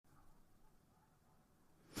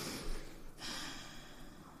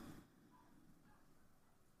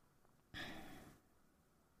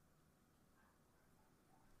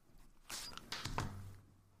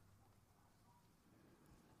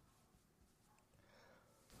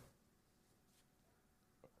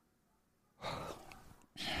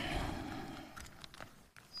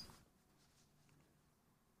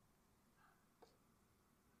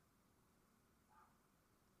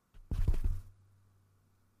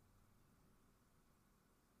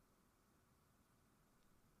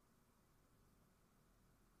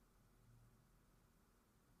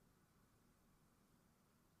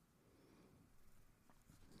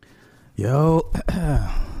Yo,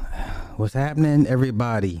 what's happening,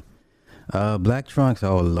 everybody? Black Trunks.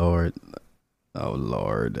 Oh Lord, oh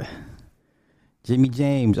Lord. Jimmy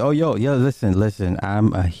James. Oh yo. Listen.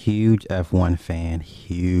 I'm a huge F1 fan.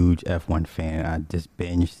 Huge F1 fan. I just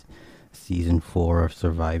binged season 4 of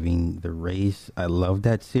Surviving the Race. I love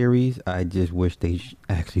that series. I just wish they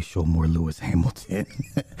actually show more Lewis Hamilton.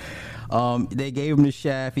 They gave him the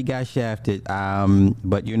shaft. He got shafted.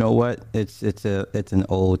 But you know what? It's an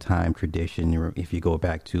old time tradition. If you go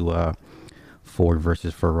back to Ford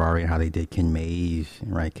versus Ferrari and how they did Ken Mays,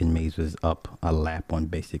 right? Ken Mays was up a lap on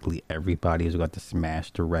basically everybody. He was about to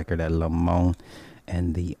smash the record at Le Mans.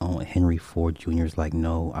 And the Henry Ford Jr. is like,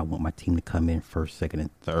 no, I want my team to come in first, second,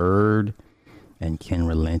 and third. And Ken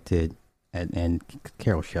relented. And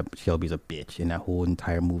Carroll Shelby's a bitch in that whole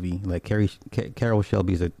entire movie. Like, Carroll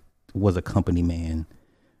Shelby's was a company man,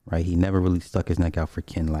 right? He never really stuck his neck out for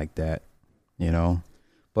Ken like that, you know?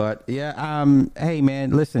 But, yeah, hey,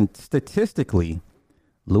 man, listen, statistically,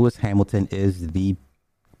 Lewis Hamilton is the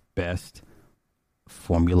best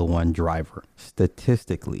Formula One driver,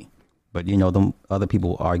 statistically. But, you know, the other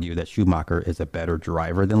people argue that Schumacher is a better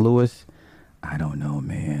driver than Lewis. I don't know,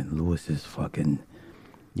 man. Lewis is fucking,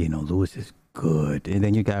 Lewis is good. And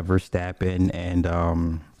then you got Verstappen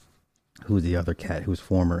and who's the other cat? His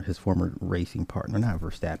former racing partner, not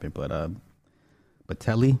Verstappen, but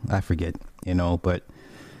Telly. I forget, But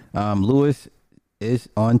Lewis is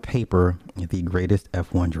on paper the greatest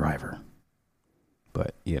F1 driver.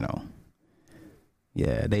 But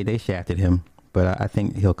yeah, they shafted him. But I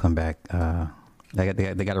think he'll come back.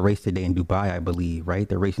 They got a race today in Dubai, I believe, right?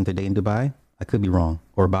 They're racing today in Dubai. I could be wrong.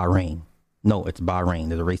 Or Bahrain. No, it's Bahrain.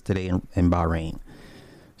 There's a race today in Bahrain.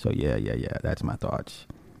 So, yeah. That's my thoughts.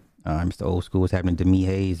 Mr. Old School, what's happening to me?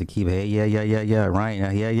 Hayes, Akiva, hey, yeah.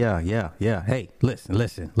 Ryan, yeah. Hey, listen.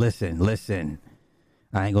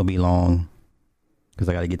 I ain't going to be long because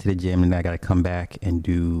I got to get to the gym and I got to come back and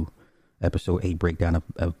do episode 8 breakdown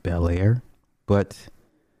of Bel Air. But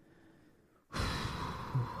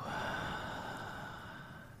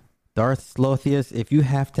Darth Slothius, if you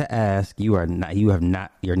have to ask, you're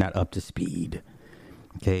not up to speed.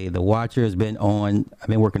 Okay, the watcher has been on. I've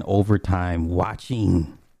been working overtime,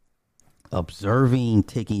 watching, observing,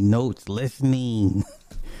 taking notes, listening,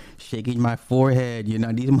 shaking my forehead. These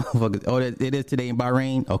motherfuckers. Oh, it is today in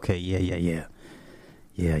Bahrain. Okay, yeah.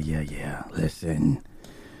 Listen,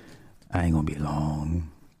 I ain't gonna be long,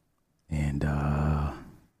 and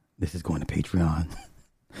this is going to Patreon.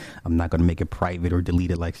 I'm not going to make it private or delete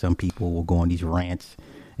it like some people will go on these rants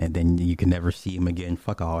and then you can never see them again.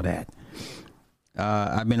 Fuck all that.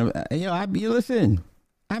 I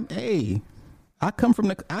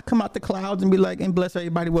come out the clouds and be like, and bless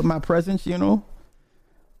everybody with my presence,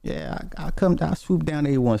 Yeah, I swoop down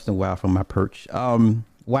every once in a while from my perch.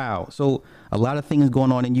 Wow. So a lot of things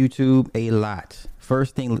going on in YouTube, a lot.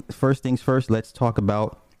 First things first, let's talk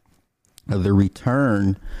about the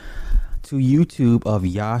return to YouTube of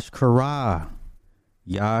Yash Kara.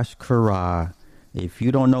 Yash Kara. If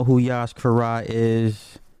you don't know who Yash Kara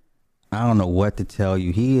is, I don't know what to tell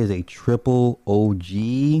you. He is a triple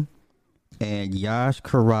OG. And Yash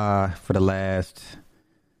Kara, for the last,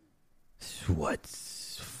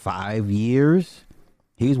 5 years?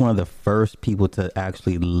 He's one of the first people to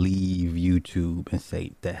actually leave YouTube and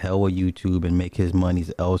say, the hell with YouTube and make his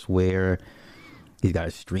monies elsewhere. He's got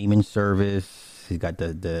a streaming service. He's got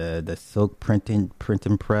the silk printing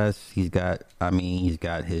press. He's got his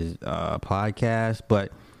podcast,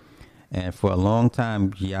 and for a long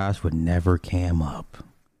time, Yash would never cam up.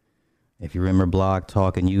 If you remember Blog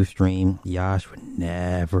Talk and Ustream, Yash would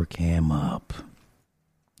never cam up.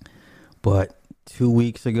 But 2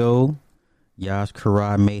 weeks ago, Yash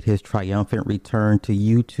Kara made his triumphant return to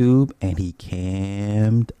YouTube, and he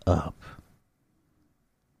cammed up.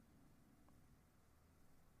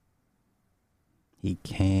 He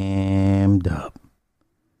cammed up.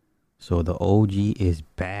 So the OG is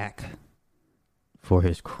back for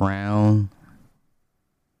his crown.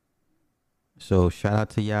 So shout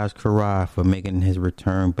out to Yash Kara for making his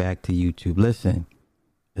return back to YouTube. Listen,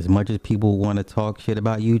 as much as people want to talk shit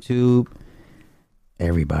about YouTube,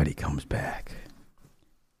 everybody comes back.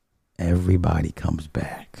 Everybody comes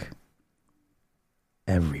back.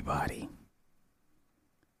 Everybody.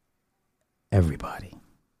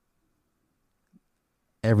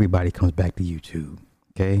 Everybody comes back to YouTube.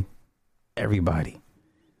 Okay? Everybody.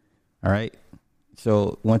 All right?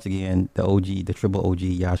 So, once again, the OG, the triple OG,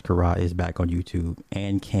 Yash Kara is back on YouTube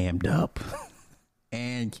and cammed up.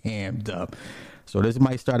 So, this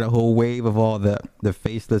might start a whole wave of all the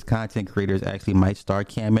faceless content creators actually might start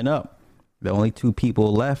camming up. The only two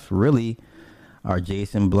people left, really, are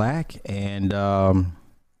Jason Black and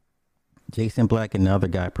Jason Black and the other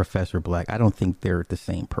guy, Professor Black. I don't think they're the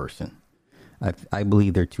same person. I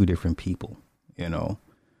believe they're two different people, you know.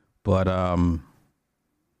 But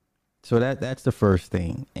so that's the first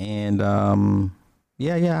thing. And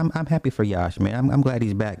yeah, I'm happy for Yash, man. I'm glad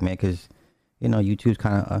he's back, man, because you know YouTube's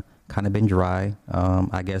kind of been dry.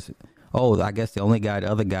 I guess. Oh, I guess the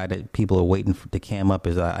other guy that people are waiting for to cam up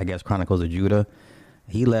is I guess Chronicles of Judah.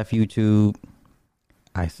 He left YouTube.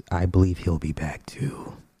 I believe he'll be back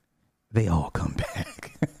too. They all come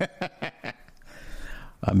back.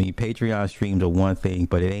 I mean, Patreon streams are one thing,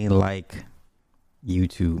 but it ain't like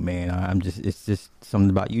YouTube, man. It's just something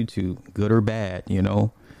about YouTube, good or bad, you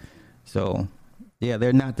know. So, yeah,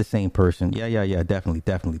 they're not the same person. Yeah. Definitely.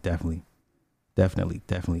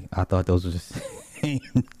 I thought those were the same.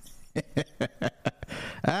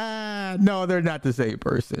 No, they're not the same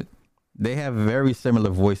person. They have very similar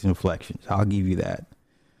voice inflections. I'll give you that.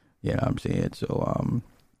 You know what I'm saying?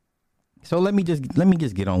 So let me just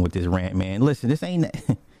get on with this rant, man. Listen, this ain't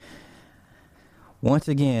once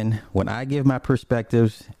again, when I give my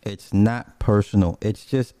perspectives, it's not personal. It's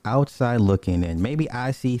just outside looking in. Maybe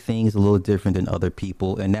I see things a little different than other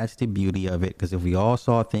people, and that's the beauty of it, because if we all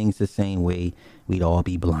saw things the same way, we'd all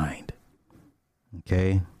be blind.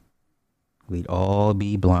 Okay? We'd all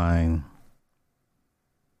be blind.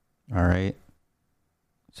 All right?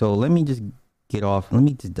 So let me just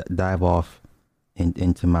dive off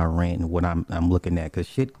into my rant and what I'm looking at, because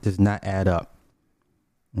shit does not add up.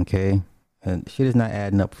 Okay? And shit is not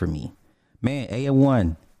adding up for me. Man,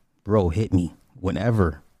 AM1, bro, hit me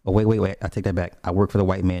whenever. Oh, wait. I take that back. I work for the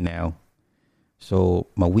white man now. So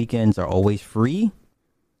my weekends are always free.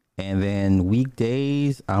 And then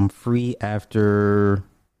weekdays, I'm free after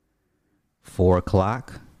 4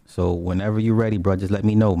 o'clock. So whenever you're ready, bro, just let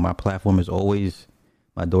me know. My door is always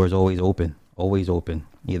open. Always open.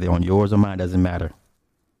 Either on yours or mine, doesn't matter.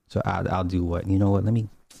 So I'll do what? You know what? Let me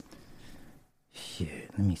see.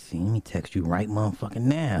 Let me text you right motherfucking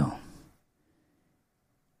now.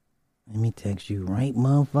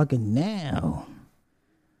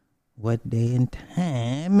 What day and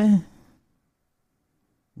time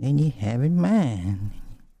then you have in mind?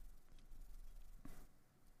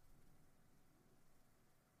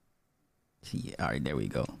 See, all right, there we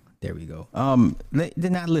go.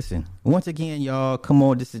 Then I listen. Once again, y'all, come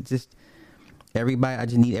on. This is just everybody. I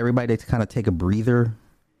just need everybody to kind of take a breather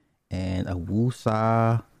and a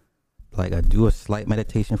woosah, do a slight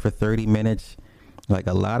meditation for 30 minutes. Like,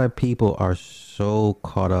 a lot of people are so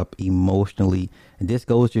caught up emotionally, and this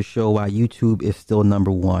goes to show why YouTube is still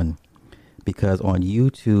number one, because on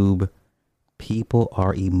YouTube, people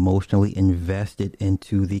are emotionally invested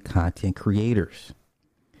into the content creators.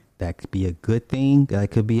 That could be a good thing,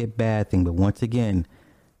 that could be a bad thing, but once again,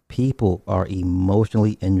 people are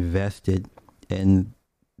emotionally invested in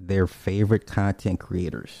their favorite content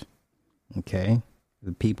creators. Okay?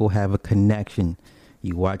 The people have a connection.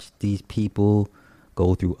 You watch these people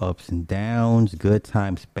go through ups and downs, good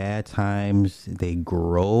times, bad times. They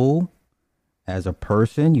grow as a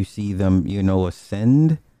person. You see them,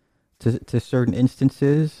 ascend to certain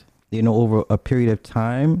instances, over a period of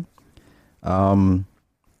time.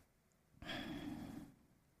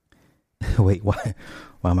 Wait, why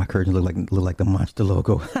my curtains look like the Monster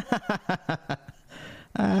logo?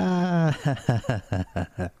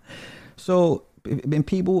 So, and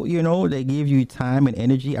people, they give you time and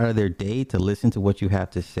energy out of their day to listen to what you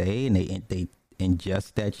have to say, and they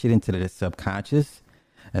ingest that shit into their subconscious,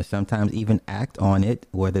 and sometimes even act on it,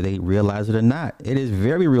 whether they realize it or not. It is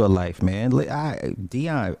very real life, man.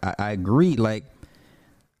 Dion, I agree. Like,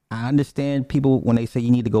 I understand people when they say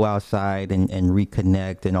you need to go outside and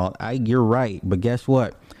reconnect and all. You're right, but guess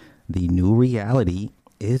what? The new reality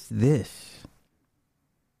is this.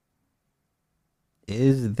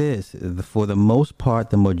 For the most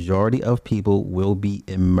part, the majority of people will be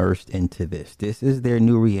immersed into this. This is their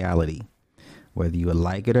new reality, whether you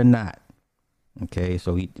like it or not. Okay,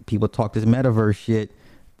 so people talk this metaverse shit.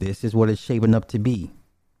 This is what it's shaping up to be.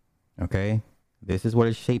 Okay, this is what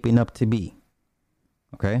it's shaping up to be.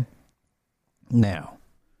 Okay, now,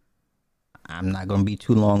 I'm not going to be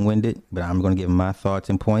too long-winded, but I'm going to give my thoughts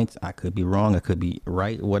and points. I could be wrong, I could be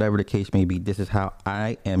right, whatever the case may be. This is how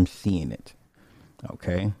I am seeing it.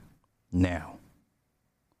 Okay, now,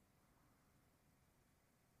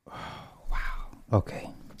 wow,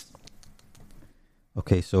 okay,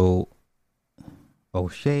 so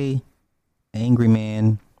O'Shea, Angry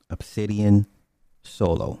Man, Obsidian,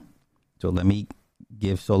 Solo. So let me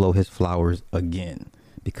give Solo his flowers again,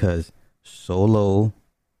 because Solo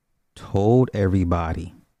told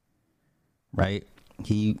everybody, right?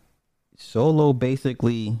 He Solo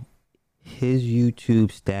basically, his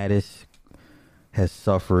YouTube status has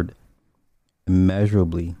suffered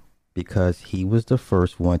immeasurably because he was the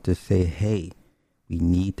first one to say, hey, we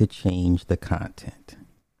need to change the content.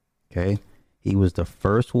 Okay. He was the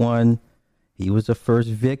first one. He was the first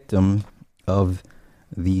victim of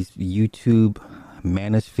these YouTube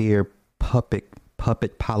manosphere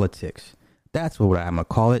puppet politics. That's what I'm going to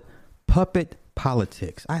call it. Puppet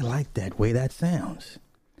politics. I like that way that sounds.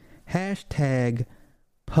 Hashtag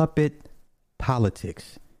puppet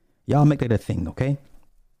politics. Y'all make that a thing, okay?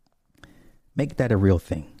 Make that a real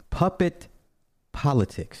thing. Puppet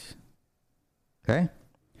politics. Okay?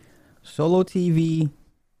 Solo TV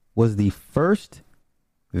was the first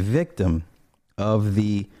victim of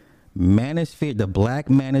the manosphere, the black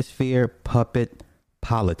manosphere puppet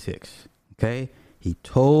politics. Okay? He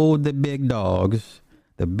told the big dogs,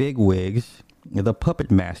 the big wigs, the puppet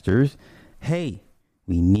masters, hey,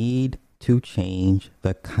 we need to change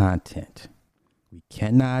the content. We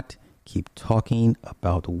cannot keep talking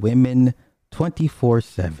about women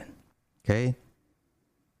 24/7. Okay?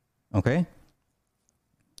 Okay?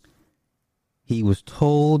 He was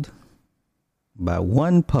told by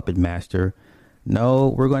one puppet master, no,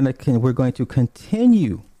 we're going to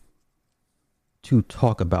continue to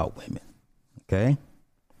talk about women. Okay?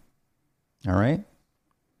 All right?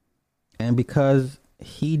 And because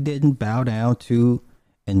he didn't bow down to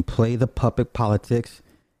and play the puppet politics,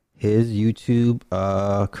 his YouTube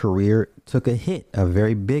career took a hit, a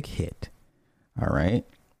very big hit. All right.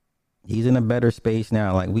 He's in a better space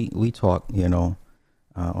now. Like we talk,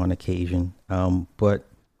 on occasion. But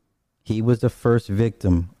he was the first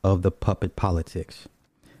victim of the puppet politics.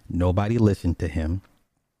 Nobody listened to him.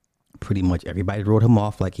 Pretty much everybody wrote him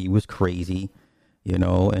off like he was crazy,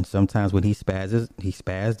 and sometimes when he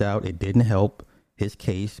spazzed out. It didn't help his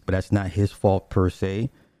case, but that's not his fault per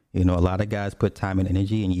se. A lot of guys put time and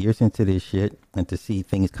energy and years into this shit, and to see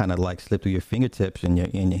things kind of like slip through your fingertips and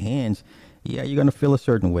in your hands, yeah, you're going to feel a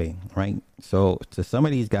certain way, right? So to some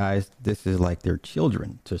of these guys, this is like their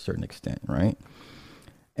children to a certain extent, right?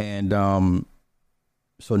 And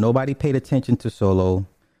so nobody paid attention to Solo.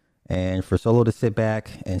 And for Solo to sit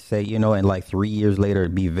back and say, and like 3 years later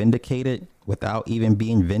be vindicated without even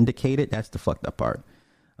being vindicated, that's the fucked up part.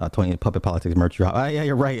 Tony, puppet politics merch drop. Ah, yeah,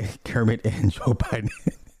 you're right. Kermit and Joe Biden.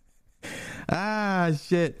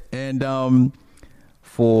 Shit. And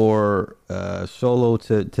for Solo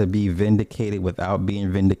to be vindicated without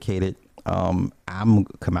being vindicated, I'm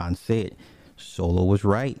come out and say it. Solo was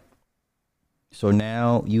right. So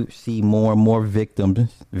now you see more and more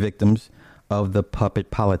victims of the puppet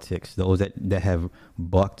politics, those that have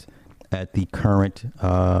bucked at the current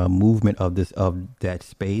movement of that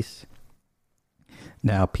space.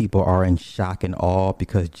 Now people are in shock and awe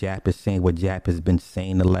because Jap is saying what Jap has been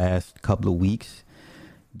saying the last couple of weeks.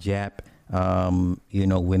 Jap,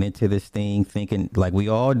 went into this thing thinking like we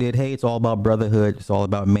all did, hey, it's all about brotherhood. It's all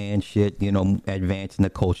about man shit, advancing the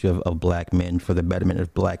culture of black men for the betterment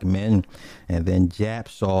of black men. And then Jap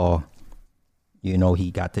saw,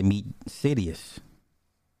 he got to meet Sidious.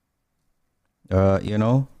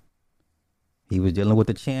 He was dealing with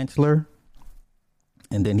the chancellor,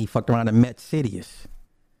 and then he fucked around and met Sidious.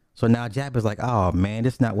 So now Jap is like, oh man,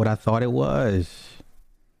 it's not what I thought it was.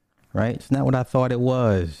 Right? It's not what I thought it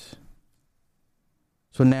was.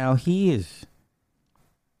 So now he is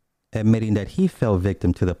admitting that he fell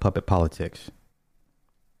victim to the puppet politics.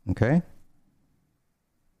 Okay?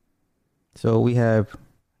 So we have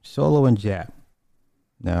Solo and Jap.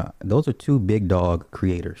 Now, those are two big dog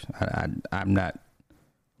creators. I'm not.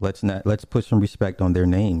 Let's put some respect on their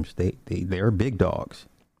names. They're big dogs,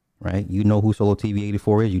 right? You know who Solo TV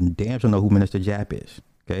 84 is. You damn sure know who Minister Jap is.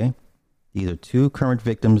 Okay, these are two current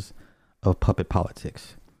victims of puppet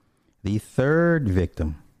politics. The third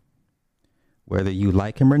victim, whether you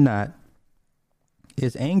like him or not,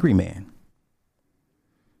 is Angry Man.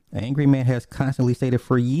 Angry Man has constantly stated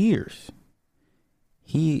for years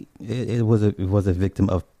it was a victim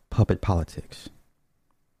of puppet politics.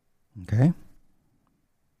 Okay?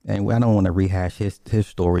 And I don't want to rehash his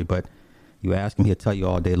story, but you ask him, he'll tell you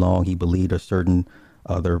all day long he believed a certain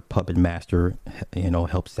other puppet master,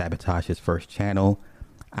 helped sabotage his first channel.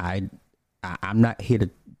 I'm not here to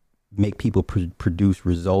make people produce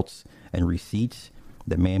results and receipts.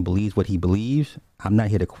 The man believes what he believes. I'm not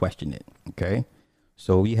here to question it. Okay?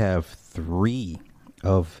 So we have three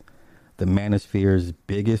of the manosphere's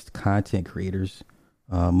biggest content creators,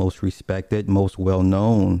 most respected, most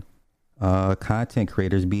well-known content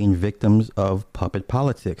creators being victims of puppet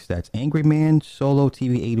politics. That's Angry Man, Solo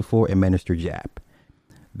TV 84, and Minister Jap.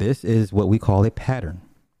 This is what we call a pattern.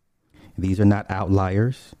 These are not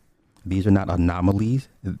outliers. These are not anomalies.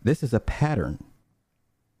 This is a pattern.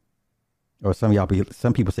 Or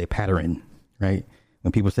some people say pattern, right?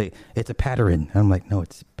 When people say it's a pattern, I'm like, no,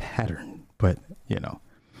 it's pattern. But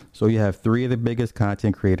so you have three of the biggest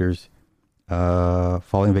content creators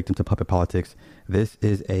falling victim to puppet politics. This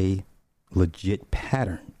is a legit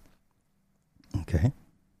pattern. Okay.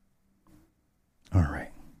 All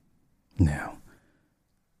right. Now,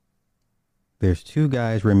 there's two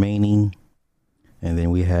guys remaining, and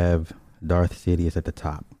then we have Darth Sidious at the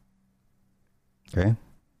top. Okay.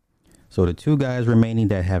 So the two guys remaining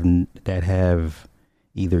that have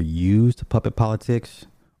either used puppet politics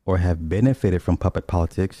or have benefited from puppet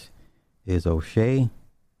politics is O'Shea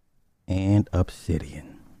and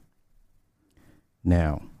Obsidian.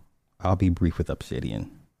 Now, I'll be brief with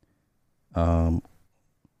Obsidian.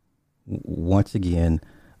 Once again,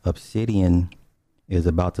 Obsidian is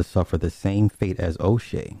about to suffer the same fate as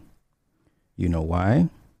O'Shea. You know why?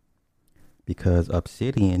 Because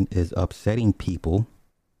Obsidian is upsetting people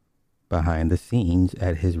behind the scenes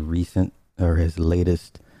at his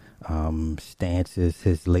latest stances,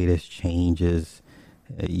 his latest changes.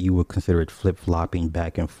 You would consider it flip-flopping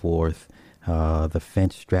back and forth, the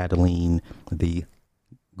fence straddling, the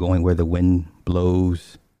going where the wind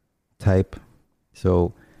blows type.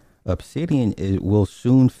 So Obsidian will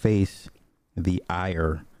soon face the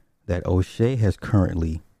ire that O'Shea has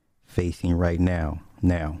currently facing right now.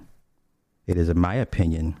 Now, it is in my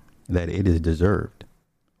opinion that it is deserved.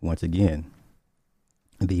 Once again,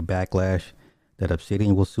 the backlash that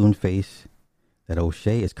Obsidian will soon face, that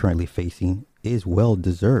O'Shea is currently facing, is well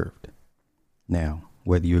deserved. Now,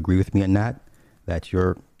 whether you agree with me or not, that's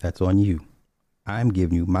on you. I'm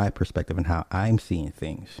giving you my perspective on how I'm seeing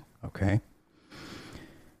things. Okay.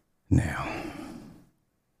 Now,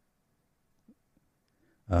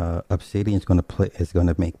 Obsidian is going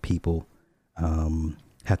to make people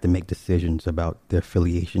have to make decisions about their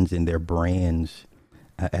affiliations and their brands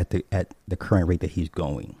at the current rate that he's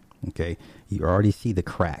going. Okay, you already see the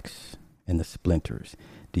cracks and the splinters.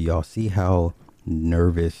 Do y'all see how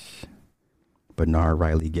nervous Bernard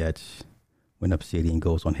Riley gets when Obsidian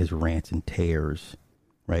goes on his rants and tears?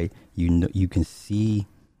 Right, you can see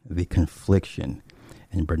the confliction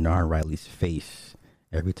in Bernard Riley's face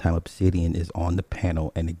every time Obsidian is on the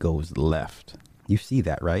panel and it goes left. You see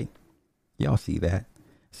that, right? Y'all see that?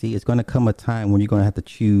 See, it's going to come a time when you're going to have to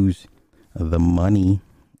choose the money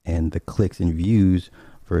and the clicks and views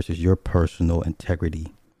versus your personal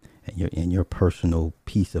integrity and your personal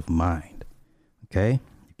peace of mind. Okay?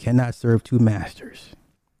 You cannot serve two masters.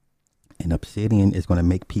 And Obsidian is going to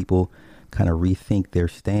make people kind of rethink their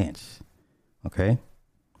stance. Okay?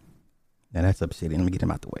 Now that's Obsidian. Let me get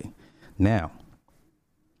him out the way. Now,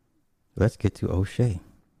 let's get to O'Shea.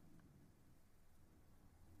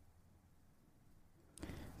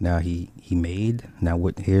 Now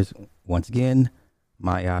here's once again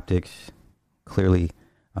my optics. Clearly,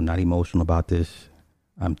 I'm not emotional about this.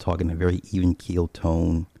 I'm talking a very even keeled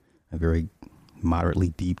tone, a very moderately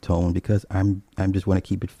deep tone, because I'm just want to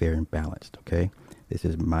keep it fair and balanced. Okay, this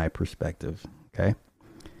is my perspective. Okay,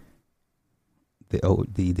 the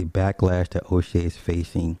backlash that O'Shea is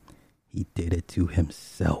facing, he did it to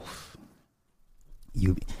himself.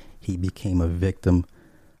 He became a victim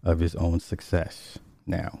of his own success.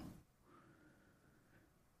 Now,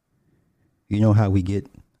 you know how we get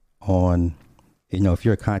on, if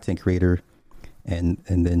you're a content creator and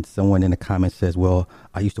then someone in the comments says, well,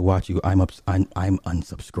 I used to watch you, I'm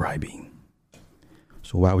unsubscribing.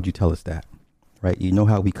 So why would you tell us that? Right? You know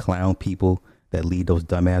how we clown people that leave those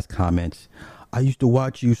dumbass comments. I used to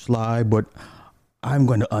watch you, Sly, but I'm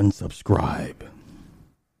going to unsubscribe.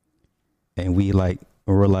 And we're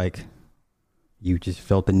like, you just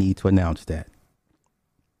felt the need to announce that.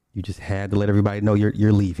 You just had to let everybody know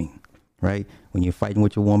you're leaving, right? When you're fighting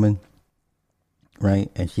with your woman,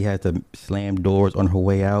 right? And she has to slam doors on her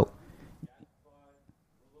way out.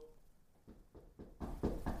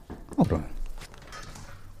 Hold on.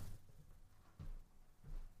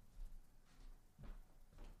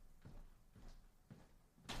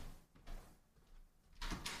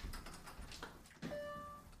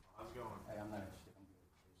 How's it going? Hey, I'm not interested. I'm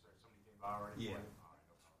good. Somebody came by already? Yeah.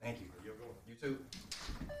 Thank you. You're going. You too.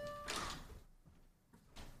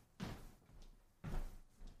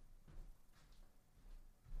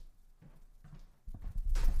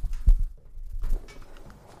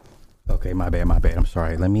 Okay, my bad. I'm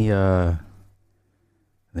sorry. Let me get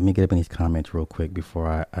up in these comments real quick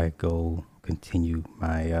before I go continue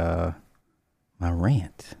my my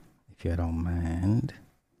rant, if you don't mind.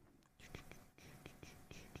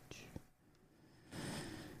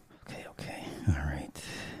 Okay. All right.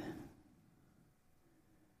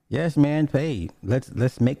 Yes, man. Hey,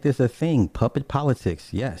 let's make this a thing. Puppet politics.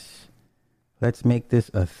 Yes. Let's make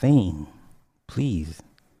this a thing. Please.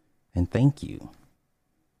 And thank you.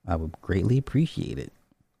 I would greatly appreciate it.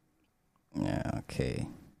 Yeah, okay.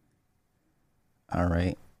 All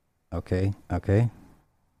right. Okay. Okay.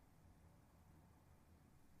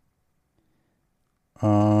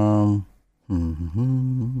 Um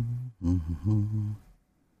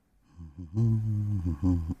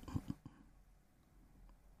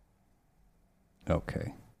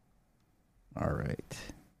Okay. All right.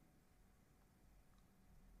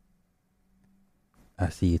 I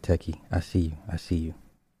see you, Techie. I see you. I see you.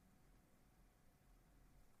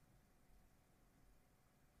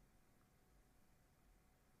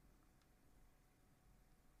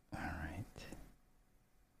 All right.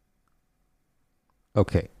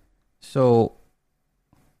 Okay. So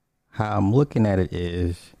how I'm looking at it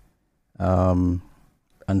is, um,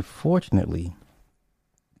 unfortunately,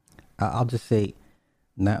 I'll just say,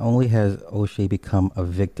 not only has O'Shea become a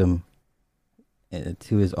victim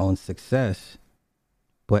to his own success,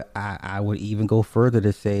 but I would even go further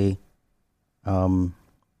to say, um,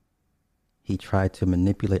 he tried to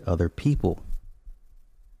manipulate other people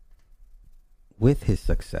with his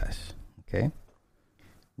success. Okay.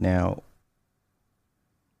 Now,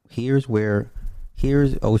 here's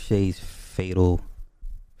O'Shea's fatal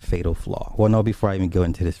flaw. Well, no, before I even go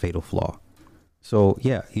into this fatal flaw. So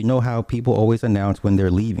yeah, you know how people always announce when they're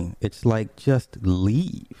leaving. It's like, just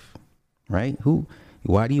leave, right?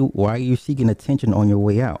 Why are you seeking attention on your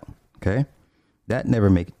way out? Okay, that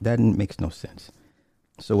makes no sense.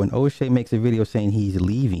 So when O'Shea makes a video saying he's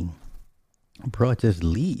leaving, bro, just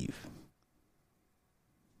leave.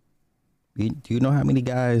 Do you know how many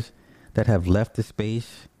guys that have left the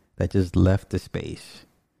space, that just left the space,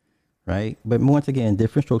 right? But once again,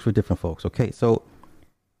 different strokes for different folks. Okay, so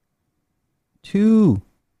two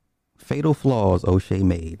fatal flaws O'Shea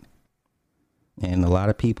made, and a lot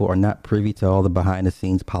of people are not privy to all the behind the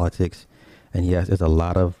scenes politics. And yes, there's a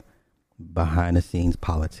lot of behind the scenes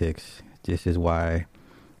politics. This is why,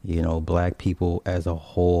 black people as a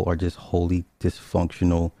whole are just wholly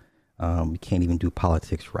dysfunctional. We can't even do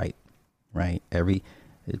politics right.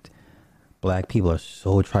 Black people are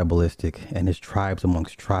so tribalistic, and it's tribes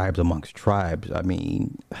amongst tribes amongst tribes. I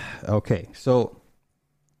mean, okay, so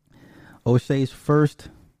O'Shea's first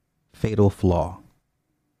fatal flaw.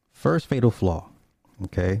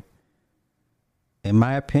 Okay, in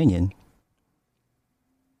my opinion,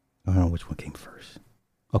 I don't know which one came first.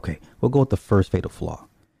 Okay, we'll go with the first fatal flaw.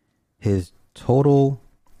 His total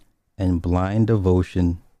and blind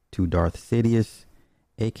devotion to Darth Sidious,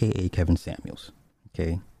 aka Kevin Samuels.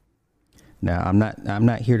 Okay. Now I'm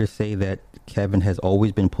not here to say that Kevin has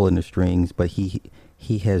always been pulling the strings, but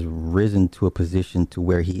he has risen to a position to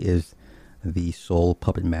where he is the sole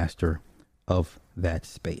puppet master of that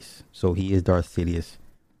space. So he is Darth Sidious.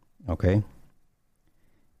 Okay.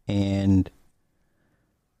 And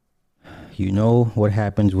you know what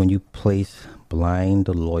happens when you place blind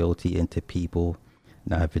loyalty into people.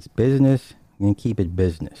 Now, if it's business, you can keep it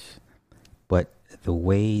business. But the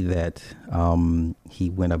way that he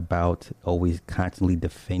went about always constantly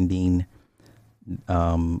defending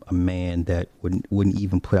a man that wouldn't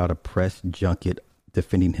even put out a press junket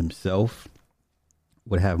defending himself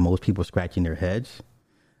would have most people scratching their heads.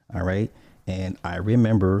 All right. And I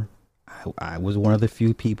remember I was one of the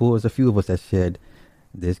few people, there's a few of us that said,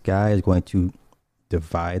 this guy is going to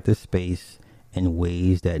divide the space in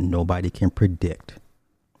ways that nobody can predict.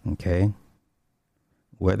 Okay.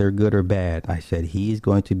 Whether good or bad, I said he's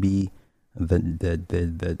going to be the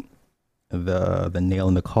nail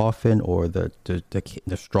in the coffin, or the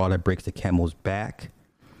straw that breaks the camel's back.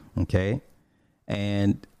 Okay.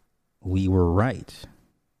 And we were right.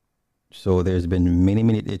 So there's been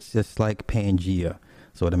many, it's just like Pangea.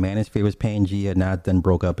 So the manosphere was Pangea, now it then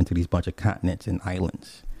broke up into these bunch of continents and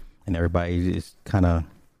islands. And everybody is kind of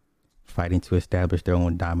fighting to establish their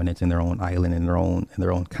own dominance in their own island and their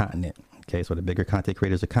own continent. Okay, so the bigger content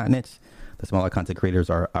creators are continents, the smaller content creators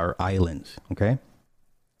are islands. Okay.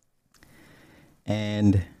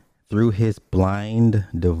 And through his blind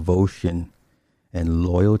devotion and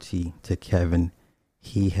loyalty to Kevin,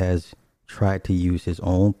 he has tried to use his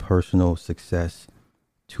own personal success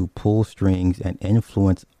to pull strings and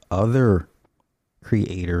influence other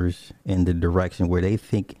creators in the direction where they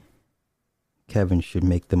think Kevin should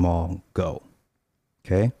make them all go.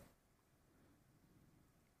 Okay.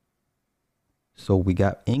 So we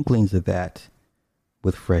got inklings of that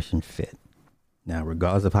with Fresh and Fit. Now,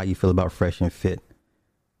 regardless of how you feel about Fresh and Fit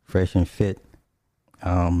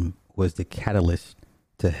was the catalyst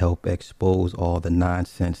to help expose all the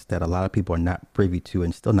nonsense that a lot of people are not privy to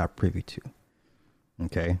and still not privy to.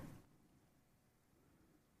 Okay.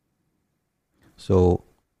 So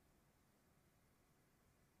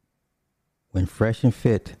when Fresh and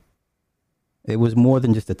Fit, it was more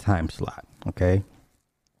than just a time slot. Okay.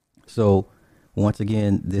 So once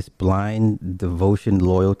again, this blind devotion,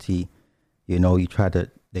 loyalty, they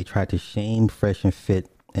tried to shame Fresh and Fit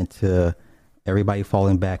into everybody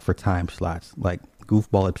falling back for time slots. Like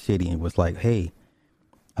Goofball Obsidian was like, hey,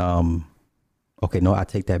 okay, no, I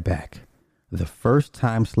take that back. The first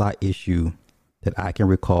time slot issue that I can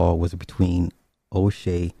recall was between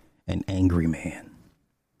O'Shea and Angry Man.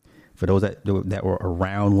 For those that were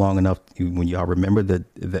around long enough, when y'all remember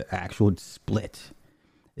the actual split,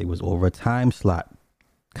 it was over a time slot,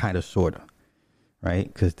 kind of, sort of,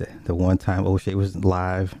 right? Because the one time O'Shea was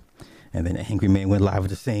live, and then Angry Man went live at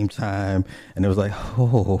the same time, and it was like,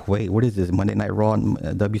 oh, wait, what is this? Monday Night Raw and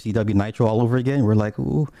WCW Nitro all over again? We're like,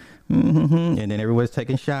 ooh, and then everyone's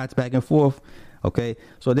taking shots back and forth. Okay,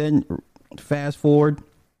 so then fast forward,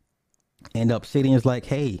 and Obsidian's like,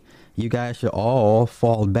 hey, you guys should all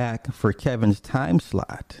fall back for Kevin's time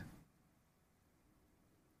slot.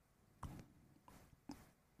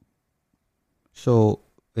 So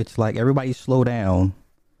it's like everybody slow down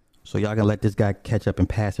so y'all can let this guy catch up and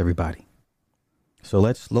pass everybody. So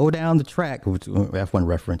let's slow down the track. F1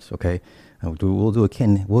 reference, okay? We'll do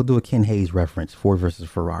a Ken Hayes reference, Ford versus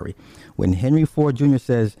Ferrari. When Henry Ford Jr.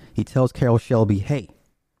 says, he tells Carroll Shelby, hey,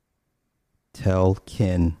 tell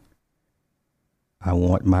Ken I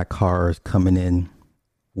want my cars coming in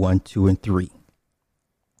 1, 2, and 3.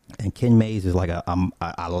 And Ken Mays is like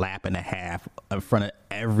a lap and a half in front of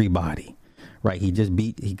everybody, right? He just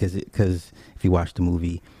beat, because if you watch the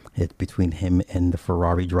movie, it's between him and the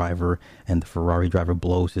Ferrari driver, and the Ferrari driver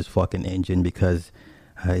blows his fucking engine because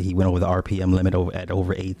he went over the RPM limit at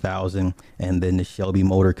over 8,000, and then the Shelby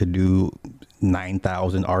motor could do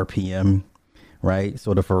 9,000 RPM, right?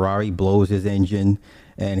 So the Ferrari blows his engine,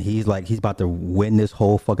 and he's about to win this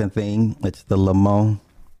whole fucking thing. It's the Le Mans,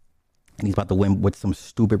 and he's about to win with some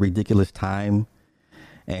stupid, ridiculous time,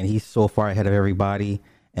 and he's so far ahead of everybody.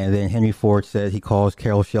 And then Henry Ford says, he calls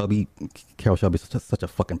Carroll Shelby. Carroll Shelby's such a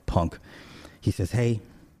fucking punk. He says, hey,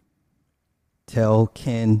 tell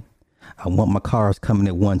Ken I want my cars coming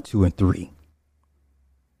at 1, 2, and 3.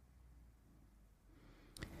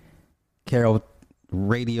 Carroll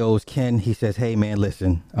radios Ken. He says, hey, man,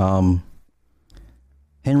 listen.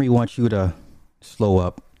 Henry wants you to slow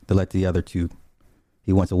up to let the other two.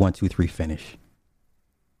 He wants a 1, 2, 3 finish.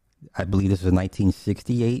 I believe this was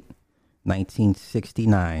 1968.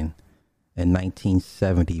 1969 and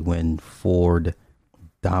 1970 when Ford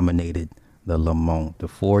dominated the Le Mans. The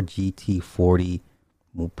Ford GT40,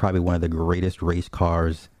 probably one of the greatest race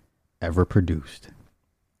cars ever produced.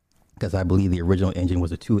 Because I believe the original engine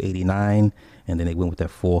was a 289, and then they went with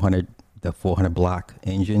that 400 block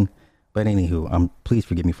engine. But anywho, please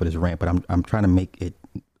forgive me for this rant, but I'm trying to make it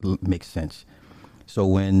make sense. So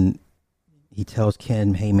when he tells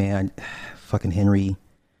Ken, hey man, fucking Henry.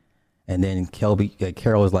 And then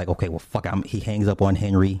Carroll is like, okay, well, fuck. He hangs up on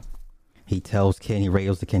Henry. He tells Ken, he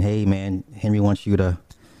radios to Ken, hey, man, Henry wants you to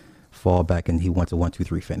fall back, and he wants a 1, 2,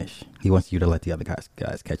 3 finish. He wants you to let the other guys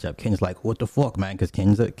catch up. Ken's like, what the fuck, man? Because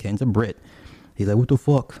Ken's a Brit. He's like, what the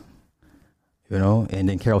fuck? And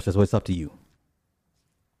then Carroll says, well, it's up to you.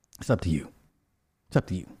 It's up to you. It's up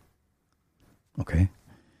to you. Okay.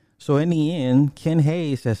 So in the end, Ken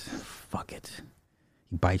Hayes says, fuck it.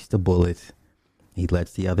 He bites the bullet. He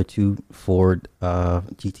lets the other two Ford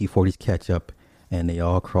GT40s catch up, and they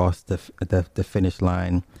all cross the finish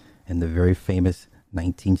line. And the very famous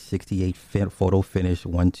 1968 photo finish,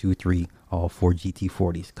 1, 2, 3, all 4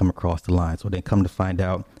 GT40s come across the line. So they come to find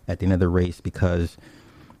out at the end of the race, because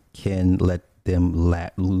Ken let them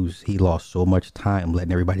lose. He lost so much time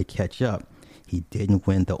letting everybody catch up. He didn't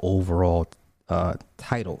win the overall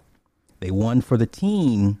title. They won for the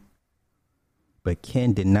team, but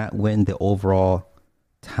Ken did not win the overall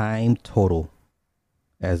time total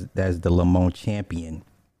as the Le Mans champion,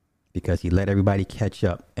 because he let everybody catch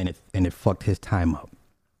up, and it fucked his time up.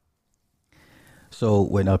 So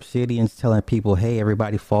when Obsidian's telling people, hey,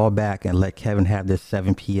 everybody fall back and let Kevin have this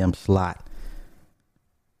 7 p.m. slot,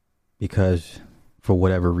 because for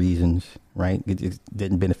whatever reasons, right, it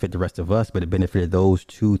didn't benefit the rest of us, but it benefited those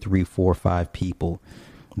 2, 3, 4, 5 people,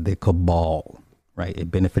 the cabal, right?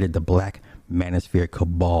 It benefited the Black Manosphere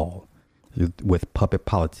cabal with puppet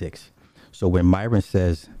politics. So when Myron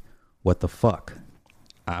says, what the fuck?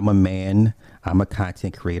 I'm a man. I'm a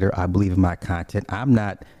content creator. I believe in my content. I'm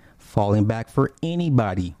not falling back for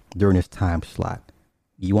anybody during this time slot.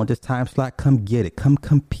 You want this time slot? Come get it. Come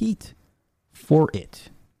compete for it.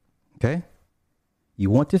 Okay?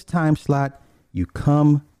 You want this time slot? You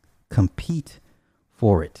come compete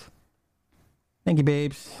for it. Thank you,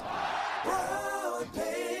 babes.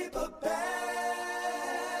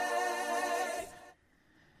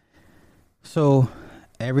 So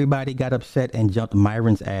everybody got upset and jumped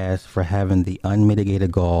Myron's ass for having the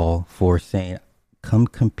unmitigated gall for saying, come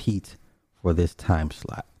compete for this time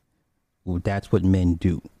slot. Well, that's what men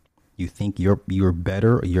do. You think you're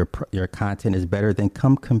better, your content is better, then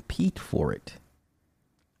come compete for it.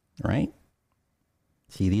 Right?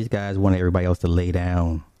 See, these guys want everybody else to lay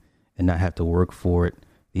down and not have to work for it.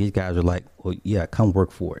 These guys are like, well, yeah, come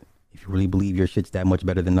work for it. If you really believe your shit's that much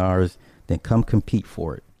better than ours, then come compete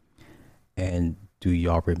for it. And do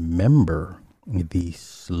y'all remember the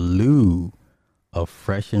slew of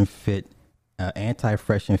Fresh and Fit,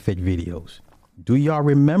 anti-Fresh and Fit videos? Do y'all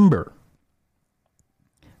remember?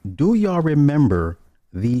 Do y'all remember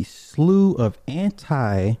the slew of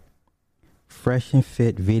anti-Fresh and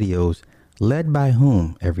Fit videos led by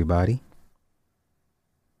whom, everybody?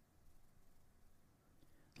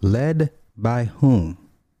 Led by whom?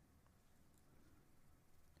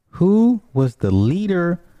 Who was the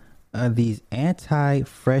leader of these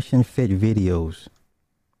anti-Fresh and Fit videos?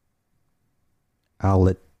 I'll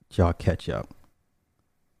let y'all catch up.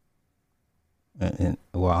 And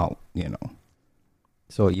well, you know.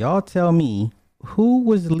 So y'all tell me, who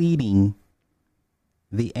was leading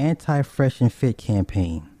the anti-Fresh and Fit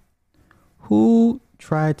campaign? Who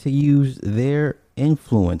tried to use their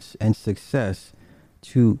influence and success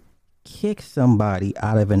to kick somebody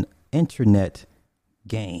out of an internet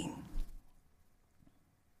game?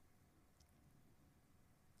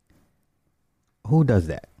 Who does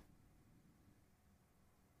that?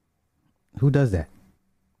 Who does that?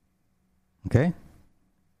 Okay.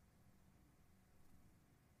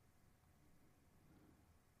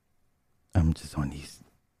 I'm just on these.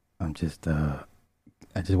 I just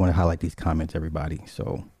want to highlight these comments, everybody.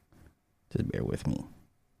 So just bear with me.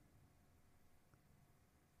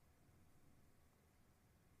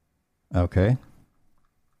 Okay.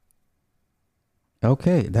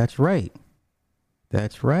 Okay, that's right.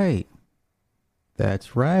 That's right.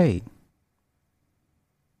 That's right.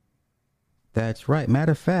 That's right.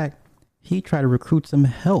 Matter of fact, he tried to recruit some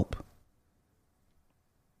help.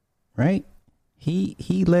 Right?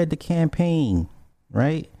 He led the campaign,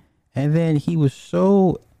 right? And then he was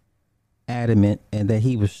so adamant and that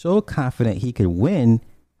he was so confident he could win.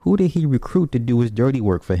 Who did he recruit to do his dirty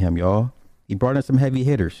work for him, y'all? He brought in some heavy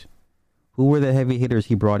hitters. Who were the heavy hitters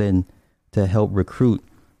he brought in to help recruit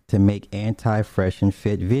to make anti-Fresh and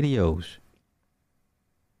Fit videos?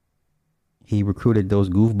 He recruited those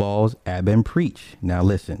goofballs, Ab and Preach. Now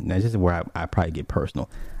listen, now this is where I probably get personal.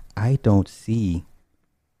 I don't see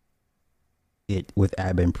it with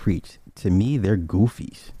Ab and Preach. To me, they're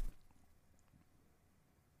goofies.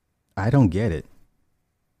 I don't get it.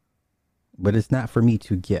 But it's not for me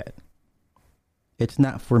to get. It's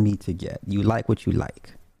not for me to get. You like what you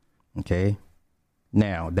like. Okay?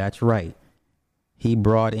 Now, that's right. He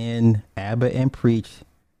brought in Abba and Preach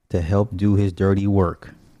to help do his dirty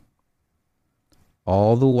work.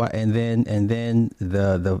 All the while, and then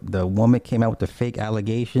the woman came out with the fake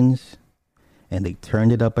allegations and they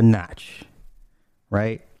turned it up a notch.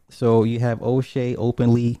 Right? So you have O'Shea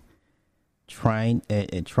openly trying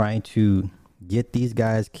to get these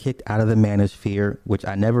guys kicked out of the manosphere, which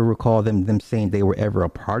I never recall them saying they were ever a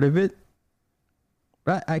part of it.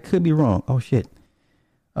 But I could be wrong. Oh shit.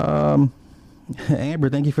 Amber,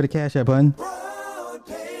 thank you for the cash app, hun.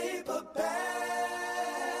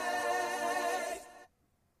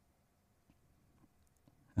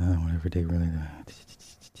 Whatever they really.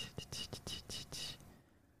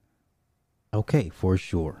 Okay, for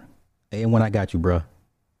sure. And when I got you, bruh.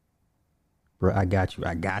 Bro, I got you.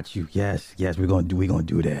 I got you. Yes, we're gonna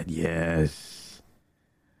do that. Yes.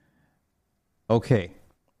 Okay.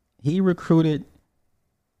 He recruited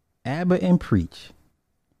Abba and Preach.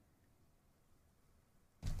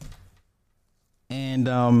 And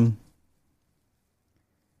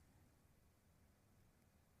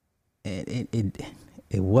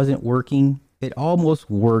it wasn't working. It almost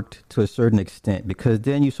worked to a certain extent, because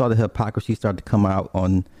then you saw the hypocrisy start to come out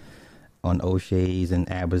on O'Shea's and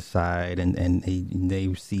Abba's side, and you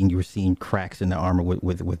were seeing cracks in the armor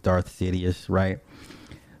with Darth Sidious, right?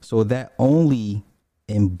 So that only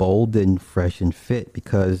emboldened Fresh and Fit,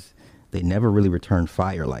 because they never really returned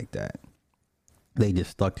fire like that. They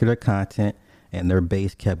just stuck to their content, and their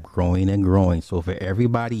base kept growing and growing. So for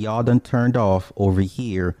everybody y'all done turned off over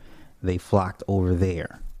here, they flocked over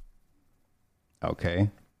there. Okay.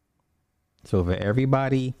 So for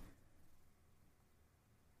everybody,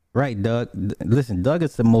 right, Doug? Listen, Doug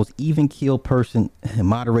is the most even keeled person,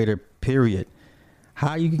 moderator. Period.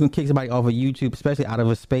 How you gonna kick somebody off of YouTube, especially out of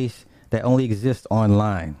a space that only exists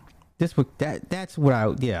online? That's what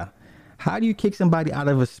I yeah. How do you kick somebody out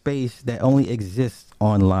of a space that only exists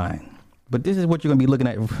online? But this is what you're gonna be looking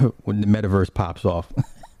at when the metaverse pops off.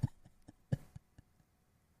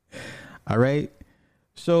 All right.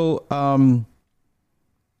 So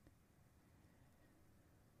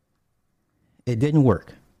it didn't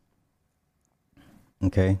work.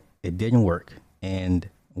 Okay, it didn't work, and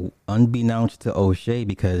unbeknownst to O'Shea,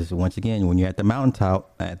 because once again, when you're at the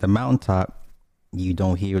mountaintop, you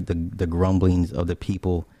don't hear the grumblings of the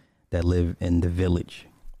people that live in the village,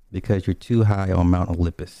 because you're too high on Mount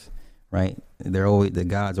Olympus, right? They're always the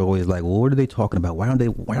gods are always like, well, what are they talking about? Why are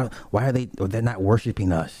they? They're not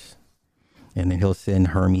worshiping us. And then he'll send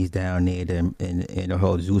Hermes down there,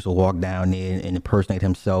 and Zeus will walk down there and impersonate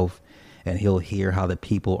himself, and he'll hear how the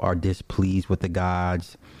people are displeased with the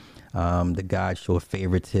gods. The gods show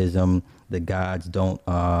favoritism. The gods don't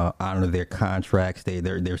honor their contracts. They're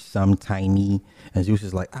sometimey. And Zeus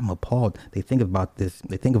is like, I'm appalled. They think about this.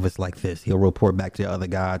 They think of us like this. He'll report back to the other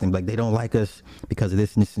gods and be like, they don't like us because of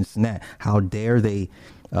this and this and that. How dare they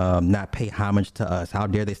not pay homage to us? How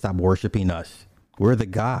dare they stop worshiping us? We're the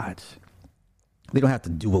gods. They don't have to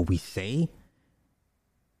do what we say.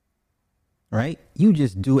 Right? You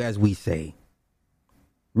just do as we say.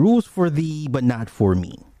 Rules for thee, but not for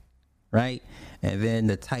me. Right? And then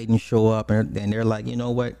the Titans show up and they're like, you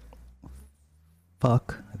know what?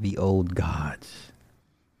 Fuck the old gods.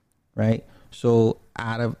 Right? So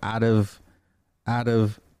out of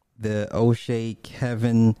the O'Shea,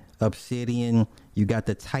 Kevin, Obsidian, you got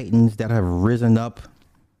the Titans that have risen up.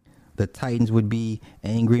 The Titans would be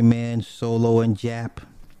Angry Man, Solo, and Jap.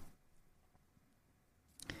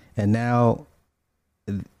 And now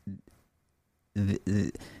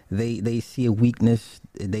they see a weakness.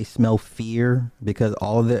 They smell fear, because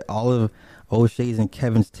all of O'Shea's and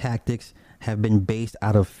Kevin's tactics have been based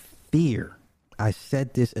out of fear. I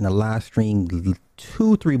said this in a live stream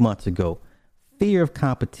 2-3 months ago. Fear of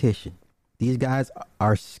competition. These guys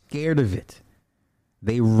are scared of it.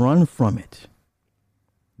 They run from it.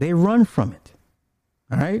 They run from it.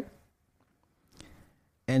 All right.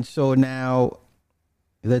 And so now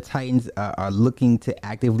the Titans are looking to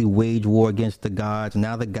actively wage war against the gods.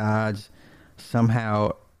 Now the gods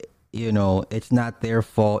somehow, it's not their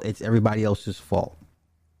fault. It's everybody else's fault.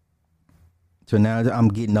 So now I'm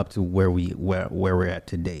getting up to where we're at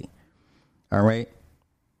today. All right.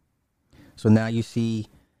 So now you see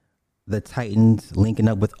the Titans linking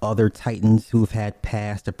up with other Titans who've had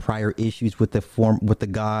past or prior issues with the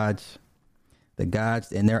gods. The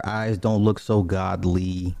gods in their eyes don't look so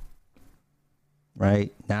godly.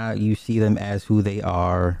 Right? Now you see them as who they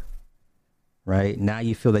are. Right? Now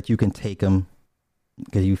you feel that you can take them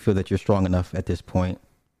because you feel that you're strong enough at this point.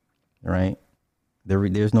 Right?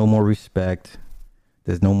 There's no more respect.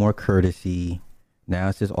 There's no more courtesy. Now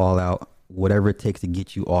it's just all out. Whatever it takes to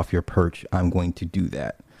get you off your perch, I'm going to do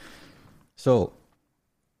that. So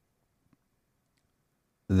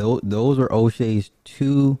those are O'Shea's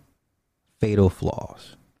two fatal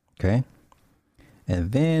flaws. Okay.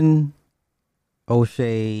 And then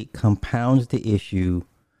O'Shea compounds the issue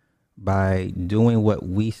by doing what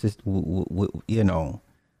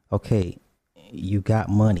okay, you got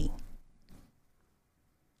money.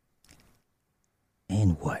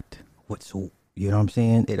 And what? What's, you know what I'm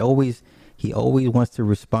saying? He always wants to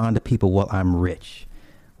respond to people, well, I'm rich.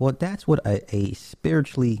 Well, that's what a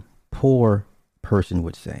spiritually poor person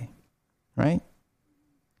would say, right?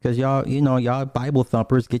 Because y'all Bible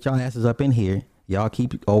thumpers, get y'all asses up in here. Y'all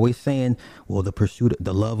keep always saying, well, the pursuit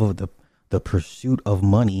of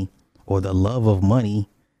money, or the love of money,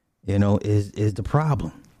 is the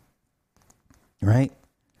problem, right?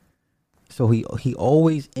 So he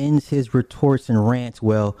always ends his retorts and rants,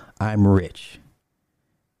 well, I'm rich.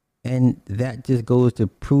 And that just goes to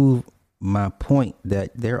prove my point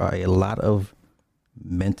that there are a lot of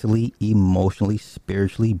mentally, emotionally,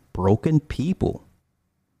 spiritually broken people.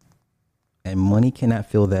 And money cannot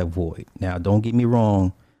fill that void. Now, don't get me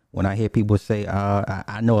wrong. When I hear people say,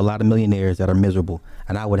 I know a lot of millionaires that are miserable,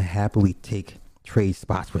 and I would happily trade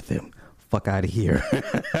spots with them. Fuck out of here.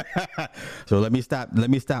 So let me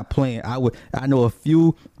stop playing. I know a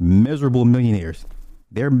few miserable millionaires.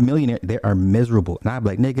 They are miserable. And I'm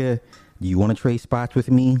like, nigga, do you want to trade spots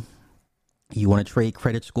with me? You want to trade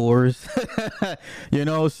credit scores?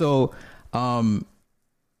 So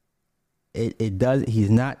he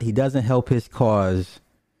doesn't help his cause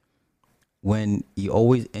when you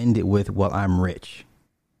always end it with, well, I'm rich.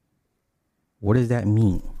 What does that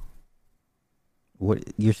mean? What,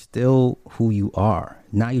 you're still who you are.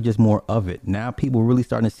 Now you're just more of it. Now people really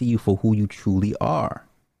starting to see you for who you truly are.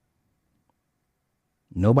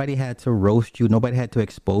 Nobody had to roast you. Nobody had to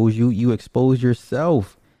expose you. You expose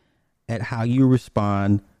yourself at how you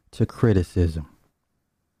respond to criticism.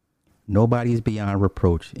 Nobody's beyond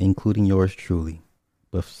reproach, including yours truly.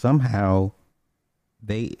 But somehow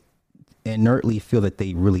they inertly feel that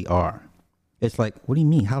they really are. It's like, what do you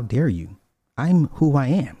mean? How dare you? I'm who I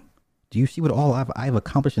am. Do you see what all I've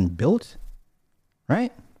accomplished and built?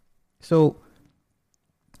 Right? So,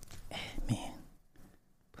 man.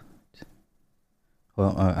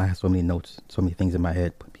 Well, I have so many notes, so many things in my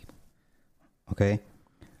head. Okay.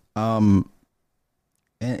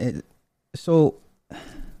 So,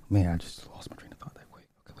 man, I just lost my train of thought that quick.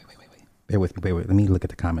 Okay, wait. Bear with me. Let me look at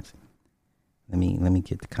the comments. Let me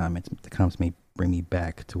get the comments. The comments may bring me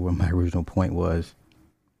back to where my original point was.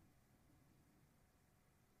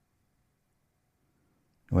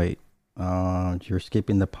 Wait, you're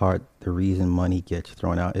skipping the part. The reason money gets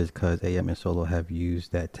thrown out is because AM and Solo have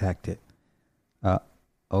used that tactic.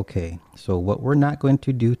 Okay, so what we're not going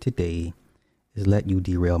to do today is let you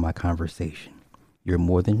derail my conversation. You're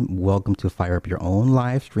more than welcome to fire up your own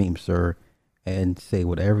live stream, sir, and say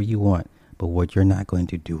whatever you want. But what you're not going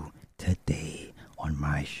to do today on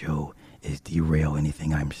my show is derail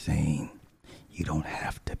anything I'm saying. You don't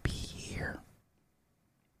have to be here.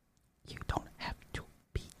 You don't have to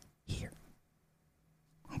be here.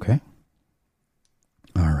 Okay?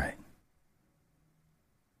 All right.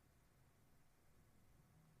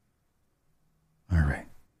 All right.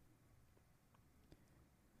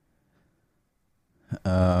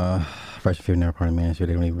 Fresh and Fit never part of the manager.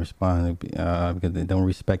 They don't even respond because they don't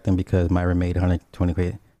respect them because Myra made 120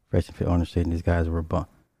 quid. Fresh and Fit understand these guys were bum.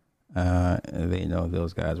 They know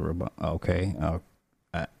those guys were bum. Okay.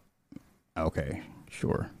 Okay.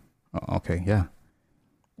 Sure. Okay. Yeah.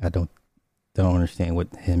 I don't understand what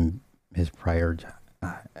his prior job.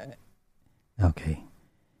 Okay.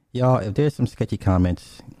 Y'all, if there's some sketchy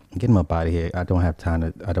comments, get them up out of here. I don't have time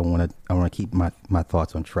to. I want to keep my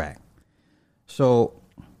thoughts on track. So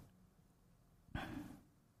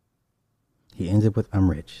he ends up with I'm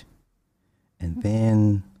rich. And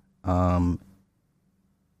then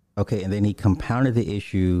okay, and then he compounded the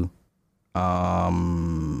issue for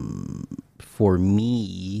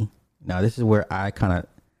me. Now this is where I kind of,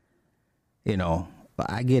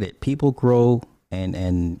 I get it. People grow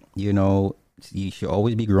and you should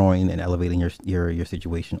always be growing and elevating your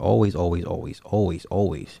situation. Always.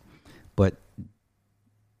 But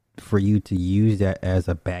for you to use that as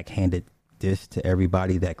a backhanded diss to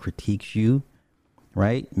everybody that critiques you,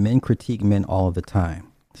 right? Men critique men all the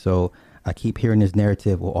time. So I keep hearing this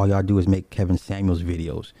narrative, well, all y'all do is make Kevin Samuels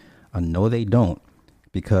videos. No, they don't.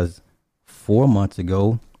 Because 4 months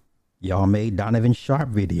ago, y'all made Donovan Sharp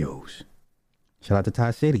videos. Shout out to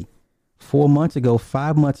Ty City. 4 months ago,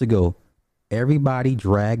 5 months ago, everybody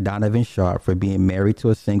dragged Donovan Sharp for being married to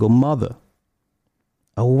a single mother.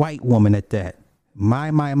 A white woman at that.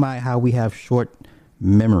 My, how we have short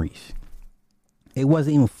memories. It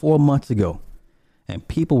wasn't even 4 months ago. And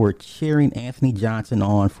people were cheering Anthony Johnson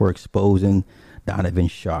on for exposing Donovan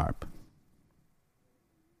Sharp.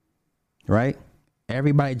 Right?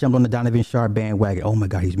 Everybody jumped on the Donovan Sharp bandwagon. Oh my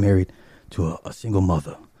God, he's married to a single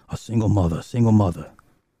mother. A single mother. A single mother.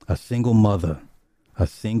 A single mother. A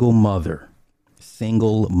single mother.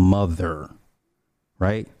 Single mother.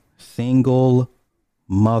 Right? Single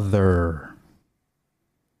mother.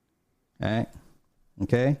 All right.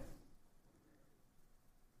 Okay.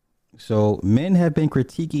 So men have been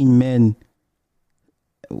critiquing men.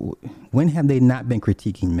 When have they not been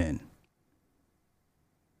critiquing men?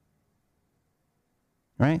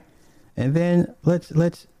 Right. And then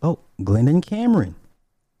Glendon Cameron.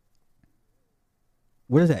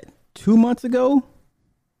 What is that? 2 months ago?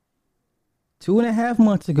 2.5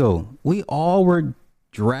 months ago. We all were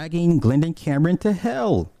dragging Glendon Cameron to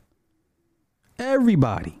hell.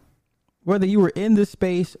 Everybody. Whether you were in the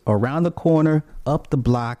space, around the corner, up the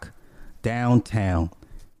block, downtown.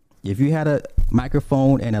 If you had a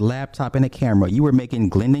microphone and a laptop and a camera, you were making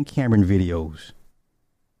Glendon Cameron videos.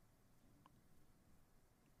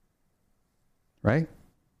 Right?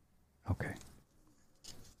 Okay.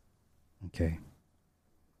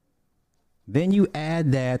 Then you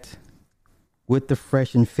add that with the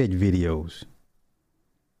Fresh and Fit videos.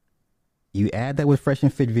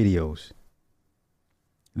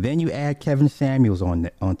 Then you add Kevin Samuels on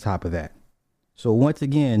top of that. So once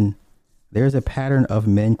again, there's a pattern of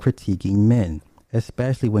men critiquing men,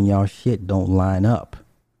 especially when y'all shit don't line up.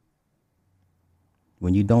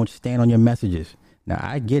 When you don't stand on your messages. Now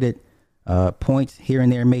I get it. Points here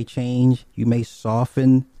and there may change. You may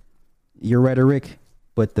soften your rhetoric,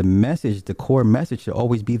 but the message, the core message, should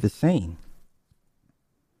always be the same.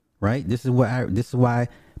 Right? This is why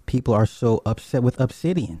people are so upset with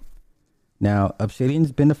Obsidian. Now,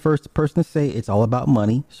 Obsidian's been the first person to say it's all about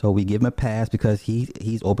money, so we give him a pass because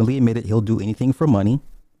he's openly admitted he'll do anything for money.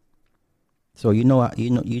 So you know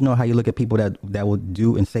how you look at people that will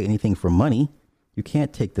do and say anything for money. You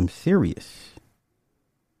can't take them serious.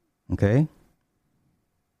 Okay?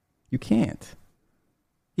 You can't.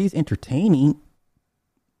 He's entertaining.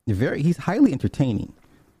 He's highly entertaining.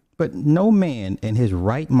 But no man in his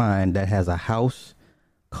right mind that has a house,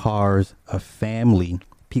 cars, a family,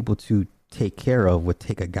 people to take care of would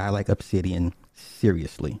take a guy like Obsidian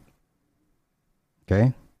seriously.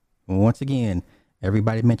 Okay? Once again,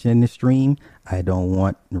 everybody mentioned in the stream, I don't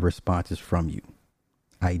want responses from you.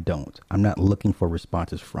 I don't. I'm not looking for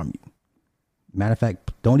responses from you. Matter of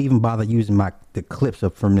fact, don't even bother using the clips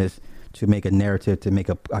from this to make a narrative, to make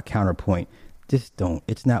a counterpoint. Just don't.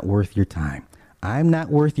 It's not worth your time. I'm not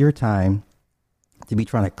worth your time to be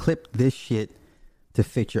trying to clip this shit to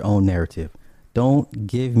fit your own narrative. Don't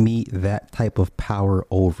give me that type of power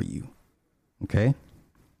over you. Okay?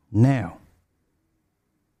 Now,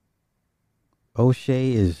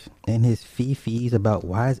 O'Shea is in his fee-fees about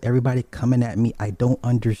why is everybody coming at me? I don't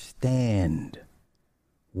understand.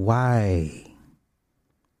 Why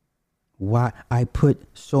I put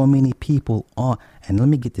so many people on. And let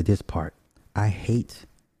me get to this part. I hate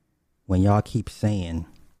when y'all keep saying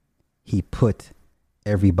he put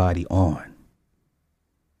everybody on.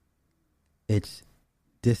 It's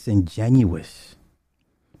disingenuous,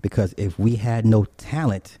 because if we had no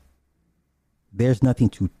talent, there's nothing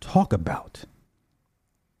to talk about.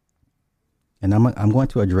 And I'm going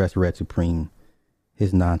to address Red Supreme,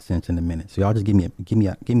 his nonsense, in a minute. So y'all just give me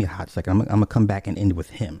a hot second. I'm gonna come back and end with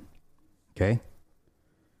him. Okay?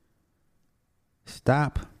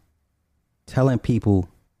 Stop telling people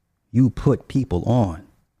you put people on.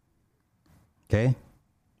 Okay?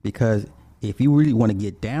 Because if you really want to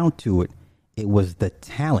get down to it, it was the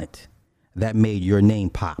talent that made your name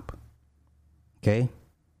pop. Okay?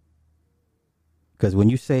 Because when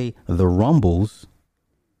you say the Rumbles,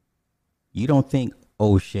 you don't think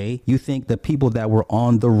O'Shea. You think the people that were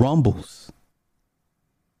on the Rumbles.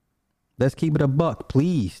 Let's keep it a buck,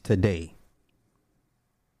 please, today.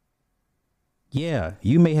 Yeah,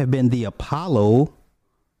 you may have been the Apollo,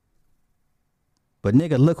 but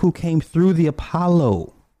nigga, look who came through the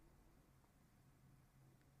Apollo.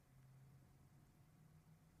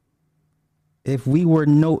 If we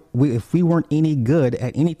weren't any good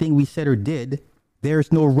at anything we said or did,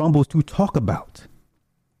 there's no Rumbles to talk about.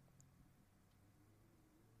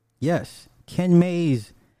 Yes, Ken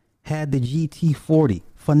Mays had the GT40,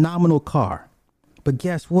 phenomenal car. But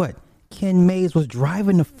guess what? Ken Mays was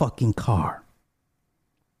driving the fucking car.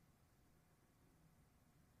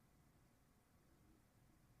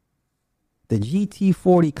 The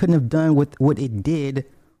GT40 couldn't have done what it did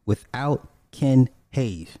without Ken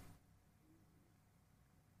Hayes.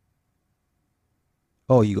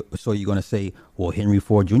 Oh, so you're going to say, well, Henry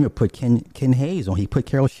Ford Jr. put Ken Hayes on. He put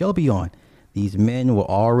Carroll Shelby on. These men were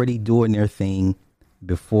already doing their thing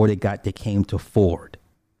before they came to Ford.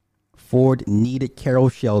 Ford needed Carroll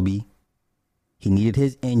Shelby. He needed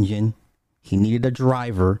his engine. He needed a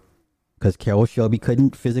driver, because Carroll Shelby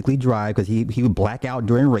couldn't physically drive because he would black out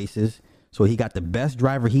during races. So he got the best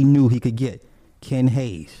driver he knew he could get, Ken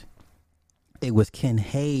Hayes. It was Ken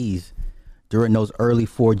Hayes during those early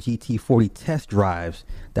Ford GT40 test drives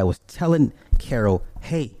that was telling Carroll,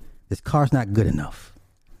 hey, this car's not good enough.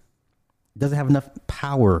 It doesn't have enough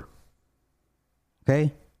power.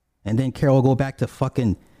 Okay? And then Carroll will go back to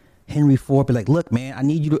fucking Henry Ford, be like, look, man, I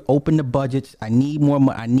need you to open the budgets. I need more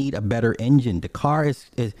money. I need a better engine. The car is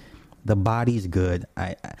the body's good.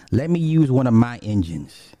 Let me use one of my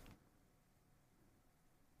engines.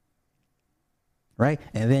 Right?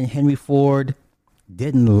 And then Henry Ford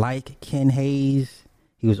didn't like Ken Hayes.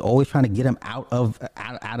 He was always trying to get him out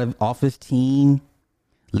of his team.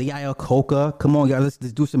 Lee Iacocca, come on, guys, let's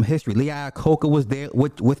do some history. Lee Iacocca was there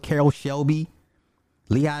with Carroll Shelby.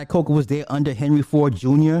 Lee Iacocca was there under Henry Ford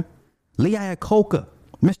Jr. Lee Iacocca,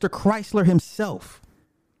 Mr. Chrysler himself.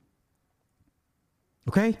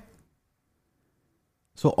 Okay?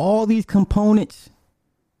 So all these components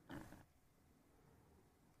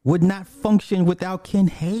would not function without Ken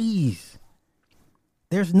Hayes.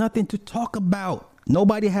 There's nothing to talk about.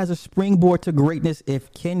 Nobody has a springboard to greatness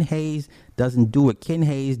if Ken Hayes doesn't do what Ken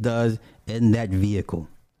Hayes does in that vehicle.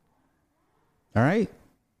 All right?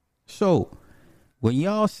 So, when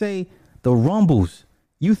y'all say the Rumbles,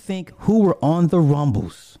 you think who were on the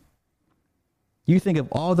Rumbles? You think of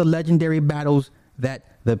all the legendary battles that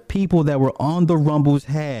the people that were on the Rumbles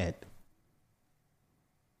had.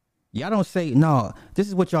 Y'all don't say, no, this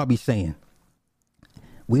is what y'all be saying.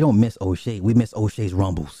 We don't miss O'Shea. We miss O'Shea's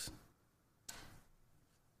Rumbles.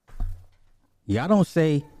 Y'all don't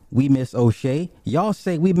say we miss O'Shea. Y'all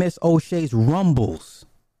say we miss O'Shea's Rumbles.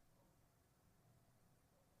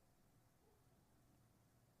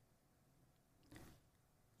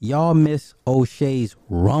 Y'all miss O'Shea's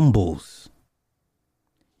Rumbles.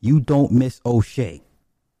 You don't miss O'Shea.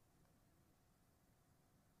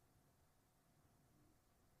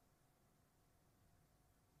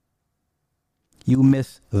 You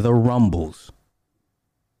miss the Rumbles.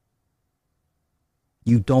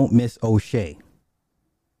 You don't miss O'Shea.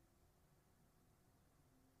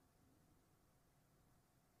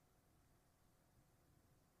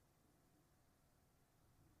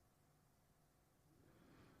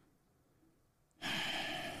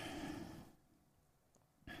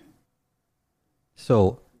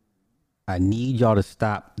 So I need y'all to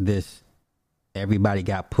stop this. Everybody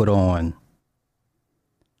got put on.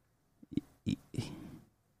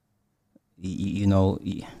 You know,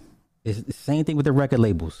 it's the same thing with the record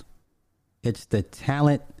labels. It's the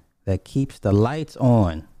talent that keeps the lights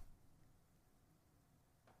on.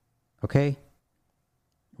 Okay?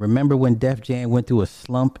 Remember when Def Jam went through a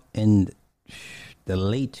slump in the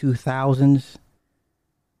late 2000s?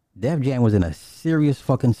 Def Jam was in a serious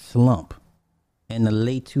fucking slump in the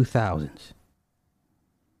late 2000s.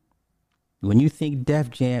 When you think Def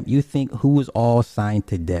Jam, you think who was all signed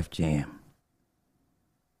to Def Jam.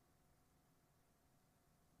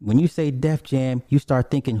 When you say Def Jam, you start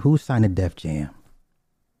thinking who signed to Def Jam.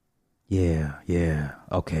 Yeah,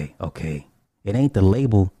 okay. It ain't the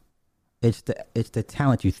label, it's the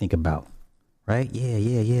talent you think about, right?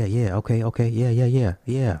 Yeah. Okay,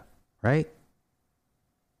 yeah, right?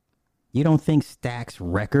 You don't think Stax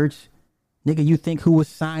Records, nigga. You think who was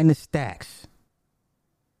signed to Stax.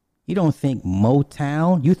 You don't think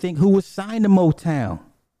Motown. You think who was signed to Motown.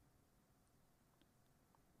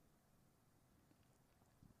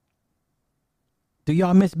 Do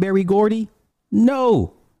y'all miss Berry Gordy?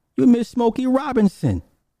 No. You miss Smokey Robinson.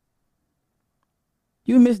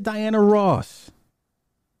 You miss Diana Ross.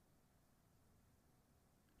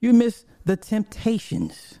 You miss The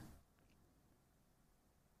Temptations.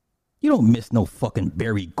 You don't miss no fucking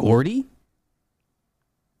Berry Gordy.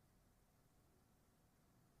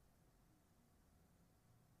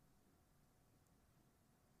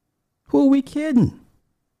 Who are we kidding?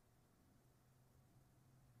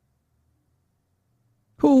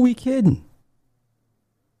 Who are we kidding?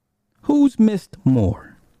 Who's missed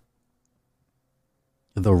more?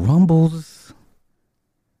 The Rumbles,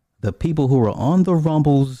 the people who are on the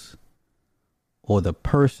Rumbles, or the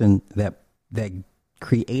person that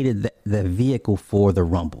created the vehicle for the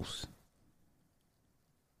Rumbles?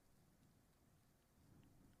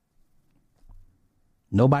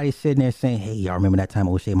 Nobody's sitting there saying, hey, y'all remember that time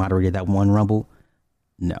O'Shea moderated that one Rumble?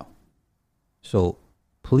 No. So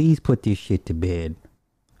please put this shit to bed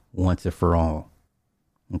once and for all.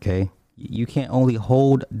 Okay? You can't only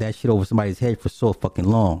hold that shit over somebody's head for so fucking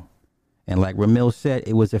long. And like Ramil said,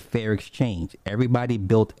 it was a fair exchange. Everybody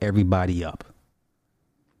built everybody up.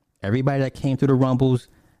 Everybody that came through the Rumbles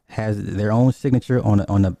has their own signature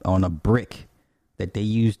on a brick that they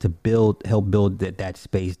use to help build that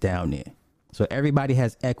space down there. So everybody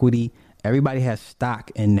has equity. Everybody has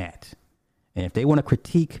stock in that. And if they want to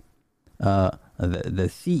critique the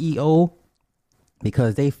CEO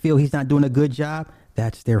because they feel he's not doing a good job,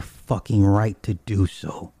 that's their fucking right to do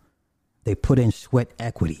so. They put in sweat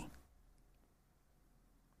equity.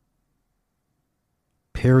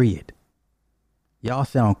 Period. Y'all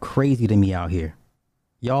sound crazy to me out here.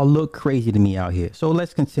 Y'all look crazy to me out here. So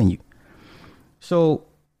let's continue. So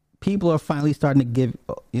people are finally starting to give,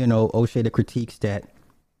 O'Shea the critiques that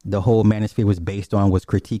the whole manosphere was based on, was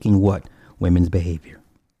critiquing what? Women's behavior.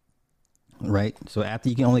 Right? So after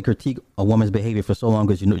you can only critique a woman's behavior for so long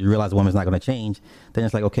because you realize a woman's not going to change, then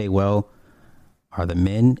it's like, okay, well, are the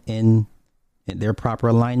men in their proper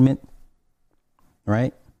alignment?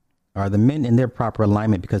 Right? Are the men in their proper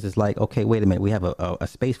alignment? Because it's like, okay, wait a minute. We have a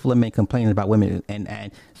space full of men complaining about women.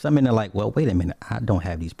 And some men are like, well, wait a minute. I don't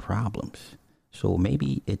have these problems. So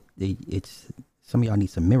maybe it's some of y'all need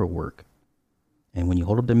some mirror work. And when you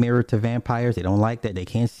hold up the mirror to vampires, they don't like that. They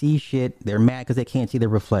can't see shit. They're mad because they can't see their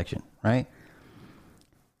reflection, right?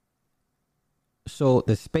 So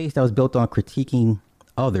the space that was built on critiquing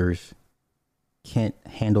others can't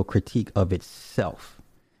handle critique of itself.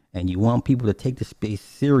 And you want people to take the space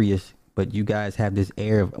serious, but you guys have this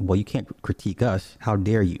air of, well, you can't critique us. How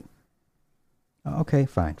dare you? Okay,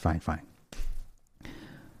 fine.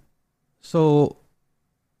 So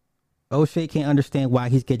O'Shea can't understand why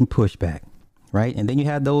he's getting pushback, right? And then you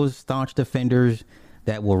have those staunch defenders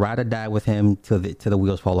that will ride or die with him till the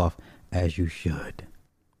wheels fall off, as you should.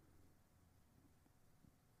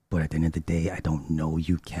 But at the end of the day, I don't know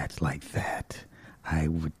you cats like that. I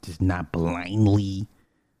would just not blindly,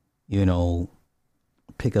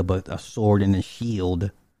 pick up a sword and a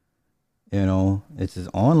shield. It's his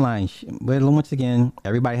online. But once again,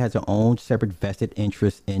 everybody has their own separate vested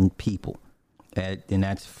interest in people. And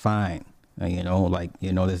that's fine.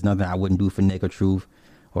 There's nothing I wouldn't do for Nick or Truth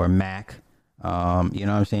or Mac. You know what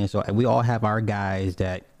I'm saying? So we all have our guys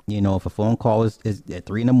that, if a phone call is at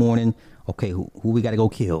 3 a.m, okay, who we got to go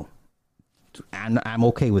kill? I'm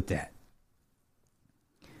okay with that.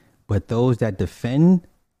 But those that defend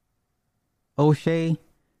O'Shea,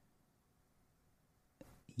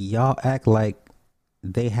 y'all act like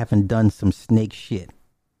they haven't done some snake shit.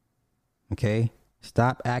 Okay?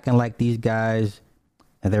 Stop acting like these guys,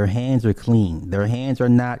 their hands are clean. Their hands are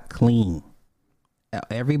not clean.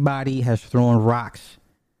 Everybody has thrown rocks,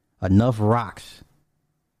 enough rocks.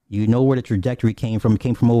 You know where the trajectory came from. It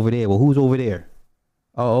came from over there. Well, who's over there?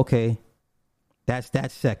 Oh, okay. That's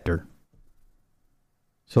that sector.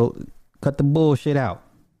 So cut the bullshit out.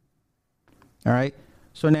 All right.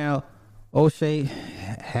 So now O'Shea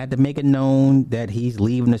had to make it known that he's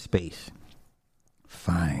leaving the space.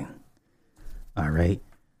 Fine. All right.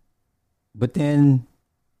 But then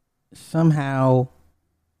somehow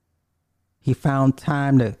he found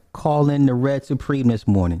time to call in the Red Supreme this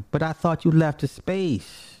morning. But I thought you left the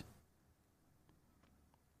space.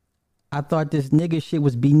 I thought this nigga shit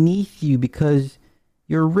was beneath you because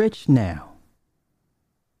you're rich now.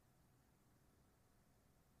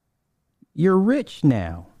 You're rich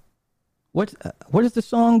now. What is the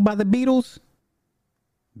song by the Beatles?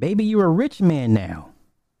 Baby, you're a rich man now.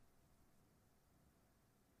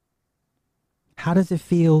 How does it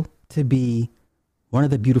feel to be one of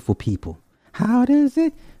the beautiful people? How does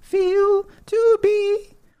it feel to be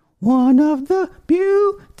one of the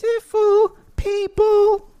beautiful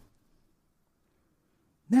people?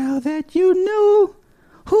 Now that you know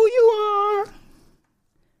who you are.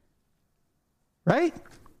 Right?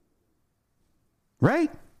 Right?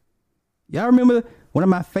 Y'all remember one of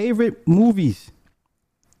my favorite movies,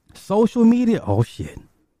 Social Media? Oh, shit.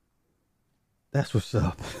 That's what's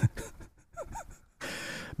up.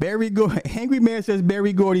 Barry Gordy, Angry Man says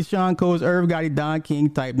Barry Gordy, Sean Coles, Irv Gotti, Don King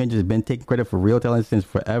type ninjas been taking credit for real talent since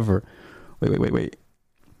forever. Wait.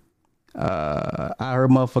 I heard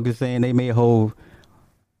motherfuckers saying they made Hove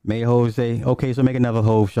say, okay, so make another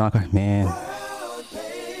Hove, Sean. Man.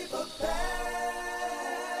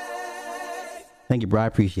 Thank you, bro. I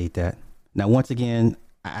appreciate that. Now, once again,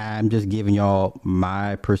 I'm just giving y'all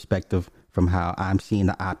my perspective from how I'm seeing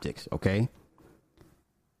the optics, okay?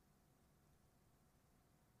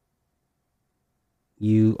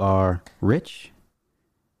 You are rich.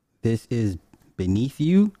 This is beneath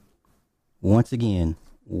you. Once again,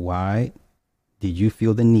 why did you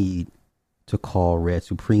feel the need to call Red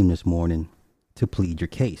Supreme this morning to plead your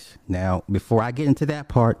case? Now, before I get into that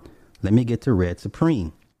part, let me get to Red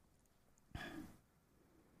Supreme.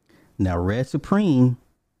 Now, Red Supreme,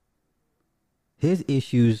 his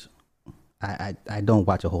issues, I don't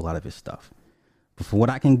watch a whole lot of his stuff. But from what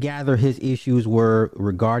I can gather, his issues were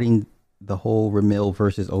regarding the whole Ramil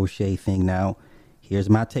versus O'Shea thing. Now, here's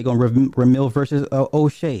my take on Ramil versus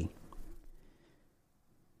O'Shea.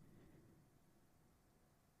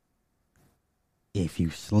 If you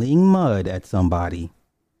sling mud at somebody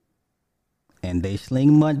and they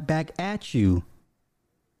sling mud back at you,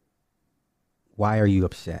 why are you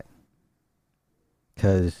upset?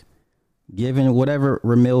 Because given whatever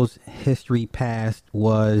Ramil's history past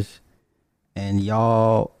was, and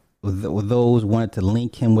y'all, those wanted to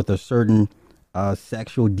link him with a certain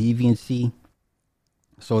sexual deviancy.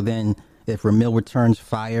 So then if Ramil returns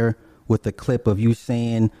fire with a clip of you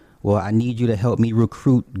saying, well, I need you to help me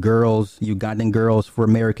recruit girls, Ugandan girls for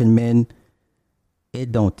American men,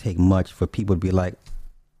 it don't take much for people to be like,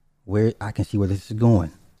 where I can see where this is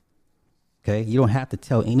going. Okay? You don't have to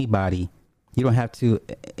tell anybody. You don't have to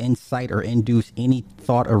incite or induce any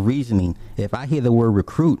thought or reasoning. If I hear the word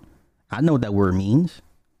recruit, I know what that word means.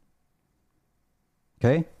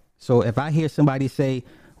 Okay? So if I hear somebody say,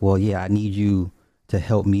 well, yeah, I need you to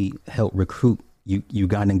help me help recruit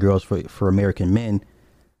Ugandan girls for American men,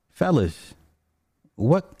 fellas,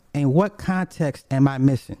 in what context am I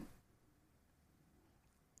missing?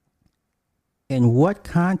 In what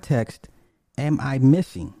context am I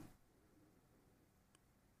missing?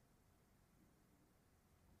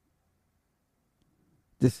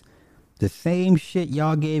 The same shit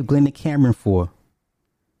y'all gave Glenda Cameron for.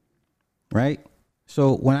 right?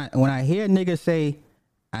 So when I hear niggas say,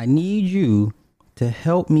 I need you to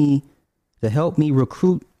help me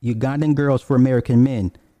recruit Ugandan girls for American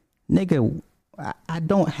men, nigga, I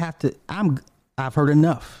don't have to. I've heard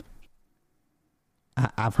enough.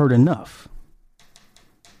 I've heard enough.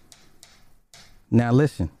 Now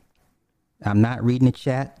listen, I'm not reading the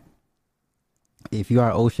chat. If you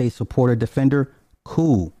are O'Shea supporter defender,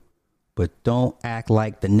 cool, but don't act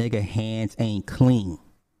like the nigga hands ain't clean.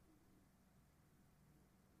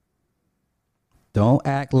 Don't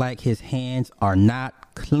act like his hands are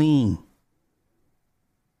not clean.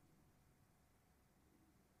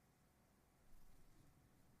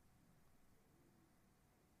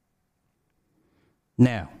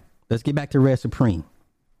 Now, let's get back to Red Supreme.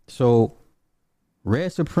 So,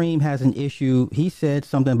 Red Supreme has an issue. He said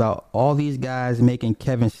something about all these guys making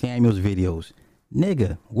Kevin Samuels videos.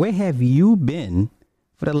 Nigga, where have you been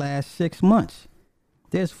for the last 6 months?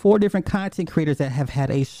 There's 4 different content creators that have had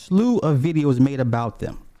a slew of videos made about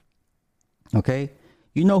them. Okay?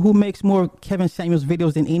 You know who makes more Kevin Samuels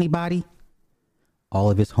videos than anybody? All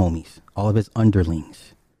of his homies, all of his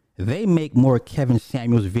underlings. They make more Kevin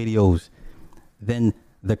Samuels videos than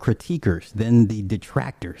the critiquers, than the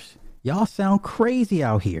detractors. Y'all sound crazy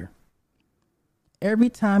out here. Every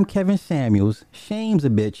time Kevin Samuels shames a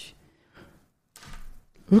bitch,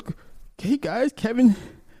 look, hey guys, Kevin,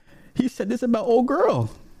 he said this about old girl.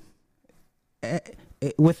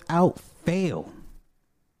 Without fail.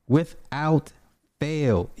 Without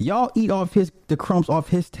fail. Y'all eat off the crumbs off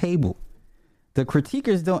his table. The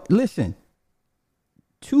critiquers don't listen.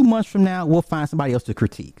 2 months from now, we'll find somebody else to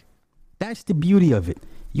critique. That's the beauty of it.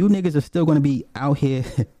 You niggas are still going to be out here,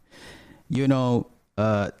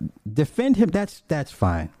 defend him. That's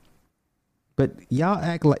fine. But y'all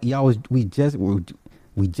act like we just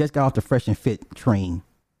got off the Fresh and Fit train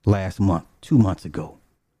last month, 2 months ago.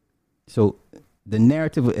 So the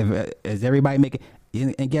narrative is everybody making,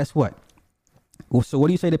 and guess what? Well, so what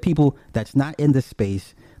do you say to people that's not in the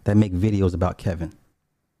space that make videos about Kevin?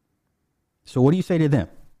 So what do you say to them?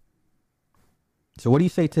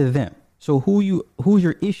 So who's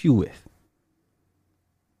your issue with?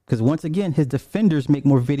 Because once again, his defenders make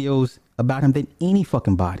more videos about him than any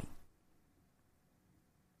fucking body.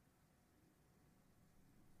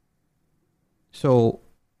 So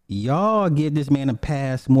y'all give this man a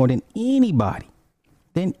pass more than anybody.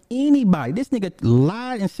 This nigga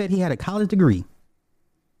lied and said he had a college degree.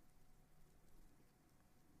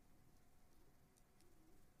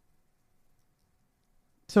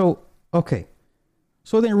 So, okay.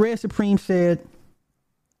 So then Red Supreme said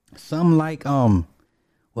something like, he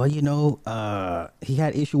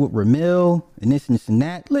had issue with Ramil and this and this and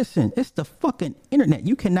that. Listen, it's the fucking internet.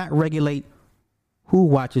 You cannot regulate who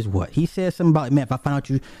watches what. He said something about, man, if I find out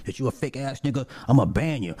that you a fake ass nigga, I'ma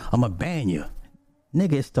ban you.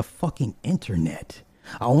 Nigga, it's the fucking internet.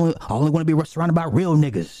 I only want to be surrounded by real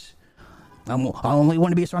niggas. I only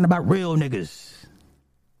want to be surrounded by real niggas.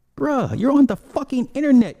 Bruh, you're on the fucking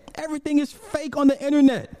internet. Everything is fake on the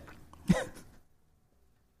internet.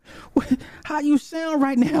 How you sound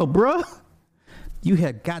right now, bruh? You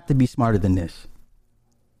have got to be smarter than this.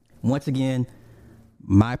 Once again,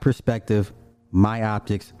 my perspective, my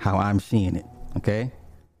optics, how I'm seeing it. Okay?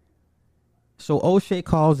 So O'Shea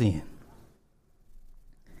calls in.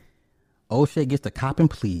 O'Shea gets the cop and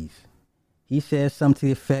pleas. He says something to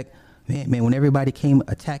the effect, man, when everybody came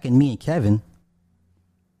attacking me and Kevin,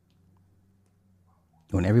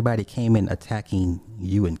 when everybody came in attacking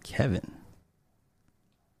you and Kevin.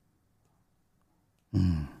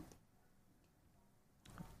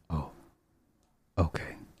 Oh,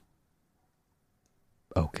 okay.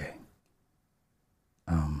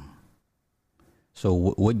 So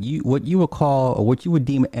what you would call, or what you would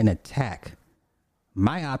deem an attack,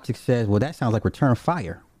 my optic says, well, that sounds like return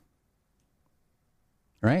fire,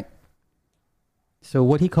 right? So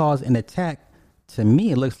what he calls an attack, to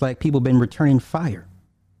me, it looks like people been returning fire.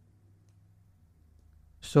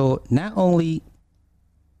 So not only,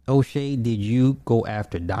 O'Shea, did you go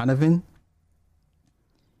after Donovan,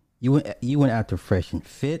 you went after Fresh and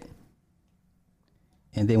Fit.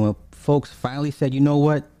 And then when folks finally said, you know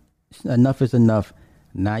what, enough is enough,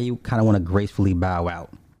 now you kind of want to gracefully bow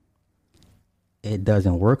out. It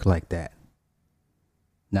doesn't work like that.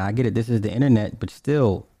 Now I get it, this is the internet, but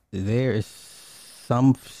still there is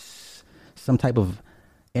some type of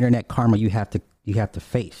internet karma you have to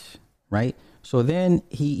face, right? So then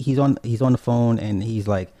he's on the phone and he's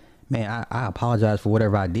like, man, I apologize for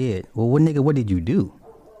whatever I did. Well, what did you do?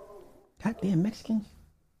 Goddamn Mexicans.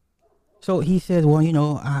 So he says, well,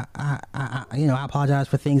 I apologize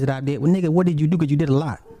for things that I did. Well, nigga, what did you do? Because you did a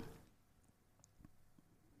lot.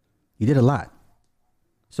 You did a lot.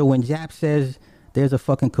 So when Jap says there's a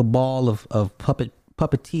fucking cabal of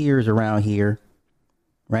puppeteers around here,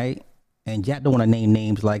 right? And Jap don't want to name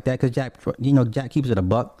names like that because Jap keeps it a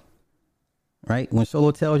buck, right? When Solo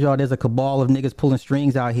tells y'all there's a cabal of niggas pulling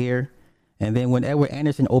strings out here, and then when Edward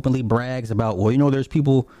Anderson openly brags about, well, there's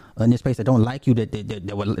people in this space that don't like you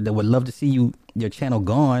that would love to see your channel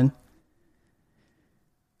gone.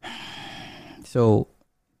 So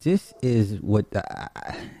this is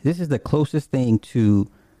the closest thing to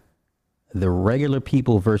the regular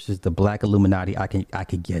people versus the Black Illuminati I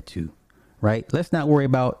could get to, right? Let's not worry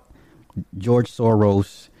about George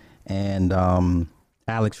Soros and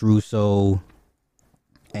Alex Russo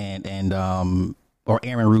and or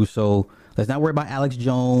Aaron Russo. Let's not worry about Alex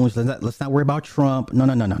Jones. Let's not worry about Trump.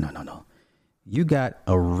 No. You got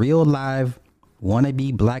a real live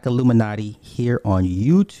wannabe Black Illuminati here on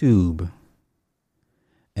YouTube.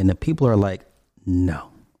 And the people are like, no,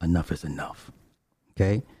 enough is enough.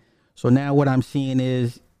 Okay. So now what I'm seeing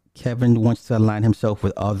is Kevin wants to align himself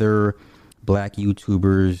with other Black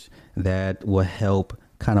YouTubers that will help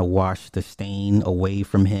kind of wash the stain away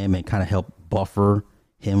from him and kind of help buffer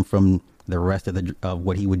him from the rest of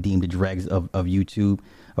what he would deem the dregs of YouTube.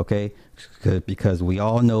 Okay. Because we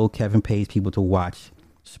all know Kevin pays people to watch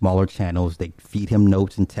smaller channels. They feed him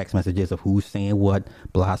notes and text messages of who's saying what,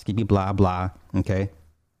 blah, skippy, blah, blah. Okay.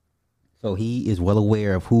 So he is well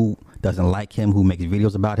aware of who doesn't like him, who makes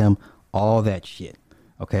videos about him, all that shit.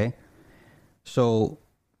 Okay. So,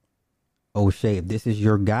 O'Shea, if this is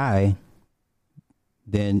your guy,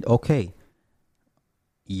 then okay.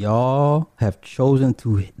 Y'all have chosen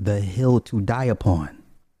the hill to die upon.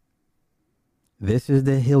 This is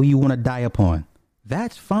the hill you want to die upon.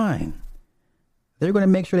 That's fine. They're going to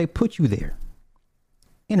make sure they put you there.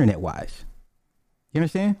 Internet wise. You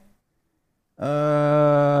understand?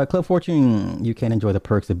 Club Fortune, you can't enjoy the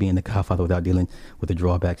perks of being the Godfather without dealing with the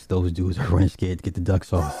drawbacks. Those dudes are running scared to get the duck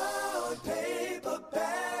sauce.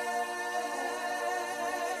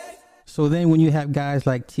 So then when you have guys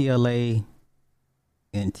like TLA,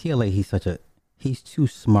 and TLA, he's too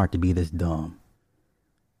smart to be this dumb,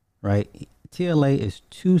 right? TLA is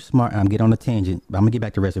too smart. I'm getting on a tangent, but I'm gonna get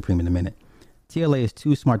back to Red Supreme in a minute. TLA is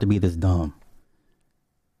too smart to be this dumb.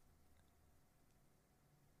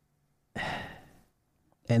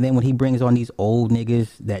 And then when he brings on these old niggas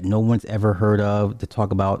that no one's ever heard of to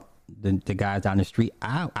talk about the guys down the street,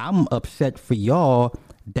 I'm upset for y'all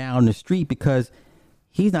down the street because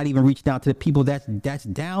he's not even reaching out to the people that's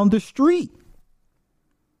down the street.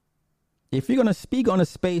 If you're going to speak on a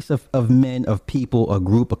space of men, of people, a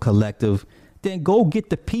group, a collective, then go get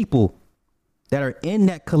the people that are in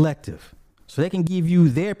that collective so they can give you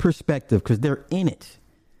their perspective because they're in it.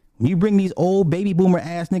 When you bring these old baby boomer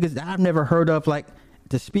ass niggas that I've never heard of, like,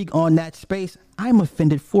 to speak on that space, I'm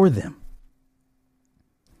offended for them.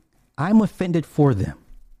 So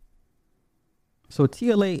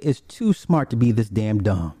TLA is too smart to be this damn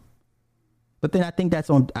dumb. But then I think that's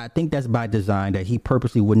by design, that he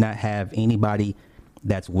purposely would not have anybody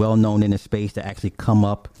that's well known in the space to actually come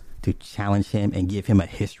up to challenge him and give him a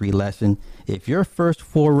history lesson. If your first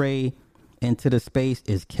foray into the space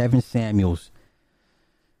is Kevin Samuels,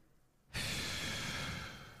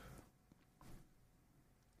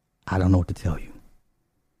 I don't know what to tell you.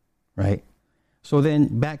 Right? So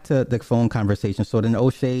then back to the phone conversation. So then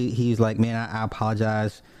O'Shea, he's like, man, I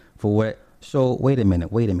apologize for what. So wait a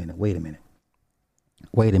minute.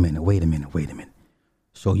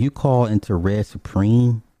 So you call into Red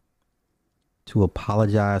Supreme to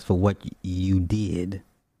apologize for what you did,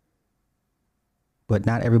 but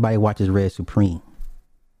not everybody watches Red Supreme.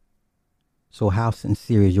 So how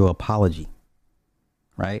sincere is your apology?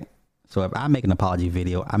 Right? So if I make an apology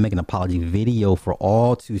video, I make an apology video for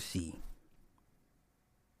all to see.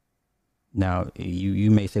 Now,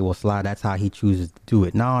 you may say, well, Sly, that's how he chooses to do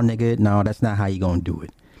it. No, nigga, no, that's not how you going to do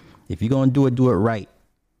it. If you're going to do it right.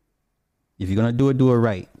 If you're going to do it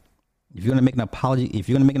right. If you're going to make an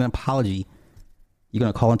apology, you're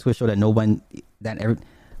going to call into a show that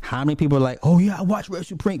how many people are like, oh yeah, I watch Red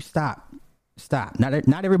Supreme. Stop.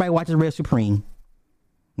 Not everybody watches Red Supreme.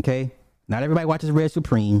 Okay? Not everybody watches Red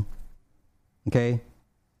Supreme. Okay?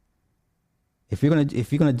 If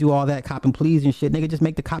you're gonna do all that cop and pleas and shit, nigga, just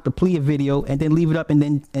make the cop to plea video and then leave it up and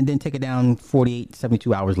then take it down 48,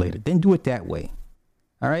 72 hours later. Then do it that way.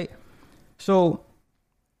 All right? So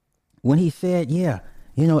when he said, yeah,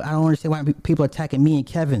 I don't understand why people are attacking me and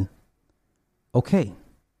Kevin. Okay.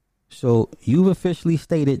 So you've officially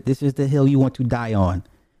stated this is the hill you want to die on.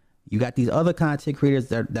 You got these other content creators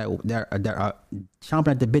that are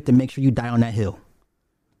chomping at the bit to make sure you die on that hill.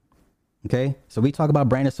 Okay, so we talk about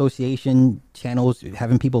brand association channels,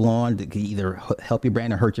 having people on that can either help your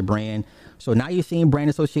brand or hurt your brand. So now you're seeing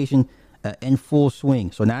brand association in full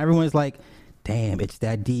swing. So now everyone's like, damn, it's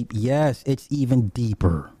that deep. Yes, it's even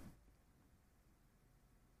deeper.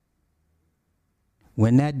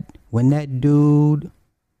 When that dude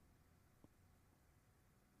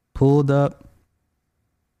pulled up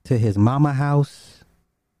to his mama house,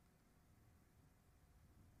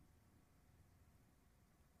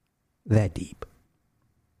 that deep.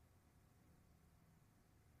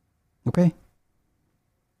 Okay?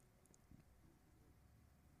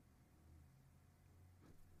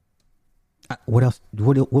 What else?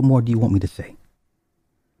 What more do you want me to say?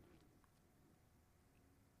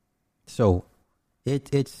 So,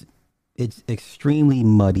 it's extremely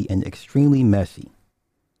muddy and extremely messy,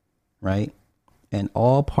 right? And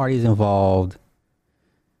all parties involved.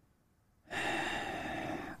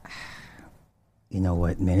 You know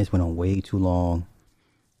what, man? This went on way too long.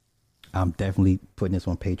 I'm definitely putting this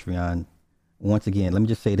on Patreon. Once again, let me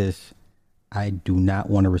just say this. I do not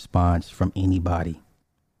want a response from anybody.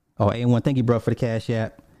 Oh, A1, thank you, bro, for the Cash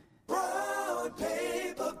App.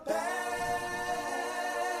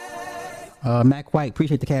 Mac White,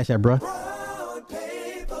 appreciate the Cash App, bro.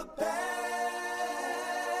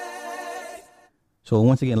 So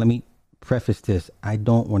once again, let me preface this. I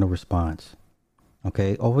don't want a response.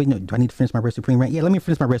 Okay. Oh, wait, no. Do I need to finish my Red Supreme rant? Yeah, let me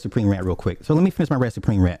finish my Red Supreme rant real quick. So let me finish my Red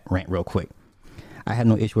Supreme rant real quick. I have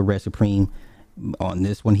no issue with Red Supreme. On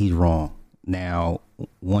this one, he's wrong. Now,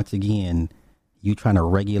 once again, you trying to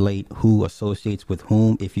regulate who associates with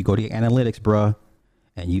whom. If you go to your analytics, bruh,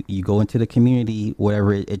 and you go into the community,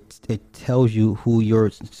 whatever, it tells you who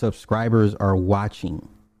your subscribers are watching.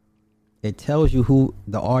 It tells you who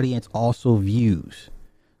the audience also views.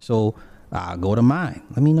 So I'll go to mine.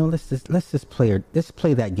 Let me know. Let's just play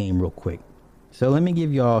that game real quick. So let me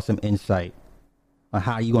give y'all some insight on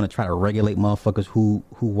how you're gonna try to regulate motherfuckers who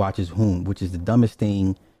watches whom, which is the dumbest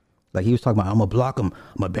thing. Like he was talking about, I'm gonna block them,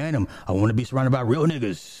 I'm gonna ban them. I want to be surrounded by real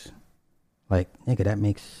niggas. Like, nigga, that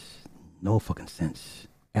makes no fucking sense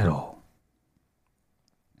at all.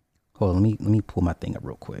 Hold on, let me pull my thing up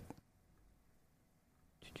real quick.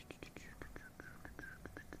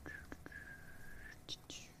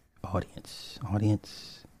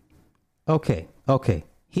 Audience. Okay.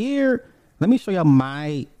 Here, let me show y'all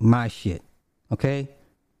my shit. Okay.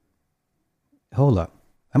 Hold up.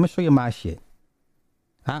 I'm gonna show you my shit.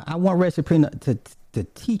 I want Red Supreme to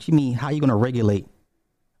teach me how you're gonna regulate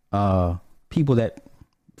people that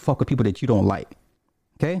fuck with people that you don't like.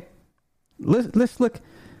 Okay. Let's look.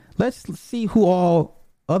 Let's see who all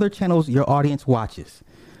other channels your audience watches.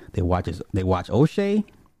 They watch O'Shea.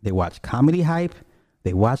 They watch Comedy Hype.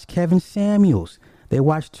 They watch Kevin Samuels. They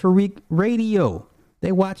watch Tariq Radio.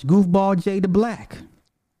 They watch Goofball Jay the Black.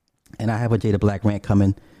 And I have a Jay the Black rant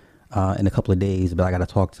coming in a couple of days, but I got to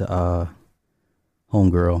talk to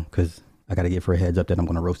Homegirl because I got to give her a heads up that I'm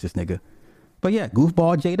going to roast this nigga. But yeah,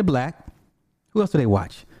 Goofball Jay the Black. Who else do they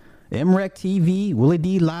watch? MREC TV, Willie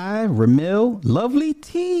D Live, Ramil, Lovely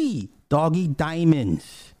T, Doggy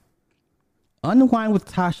Diamonds, Unwind with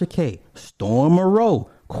Tasha K, Storm Moreau,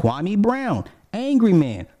 Kwame Brown, Angry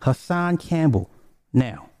Man, Hassan Campbell.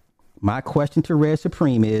 Now, my question to Red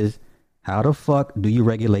Supreme is, how the fuck do you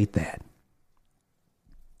regulate that?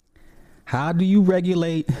 How do you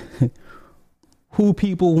regulate who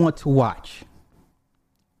people want to watch?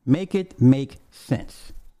 Make it make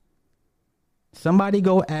sense. Somebody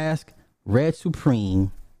go ask Red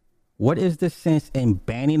Supreme, what is the sense in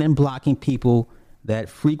banning and blocking people that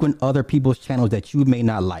frequent other people's channels that you may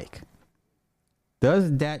not like?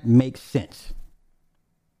 Does that make sense?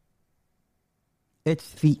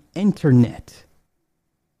 It's the internet.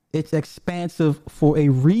 It's expansive for a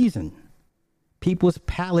reason. People's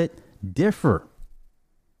palate differ.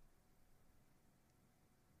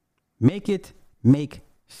 Make it make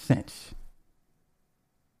sense.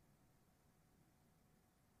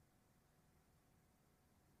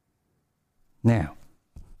 Now,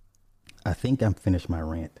 I think I'm finished my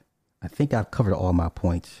rant. I think I've covered all my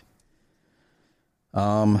points.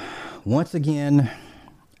 Once again,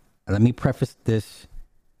 let me preface this.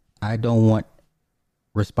 I don't want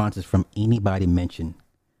responses from anybody mentioned.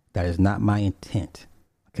 That is not my intent.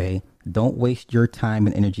 Okay? Don't waste your time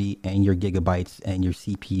and energy and your gigabytes and your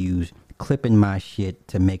CPUs clipping my shit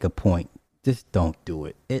to make a point. Just don't do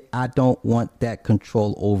it. I don't want that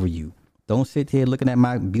control over you. Don't sit here looking at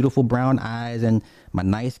my beautiful brown eyes and my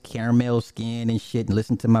nice caramel skin and shit and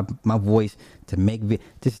listen to my voice to make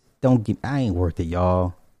just don't give. I ain't worth it,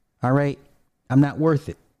 y'all. All right? I'm not worth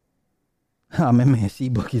it. Oh, man, C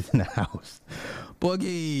Boogie's in the house.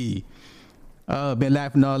 Boogie. Been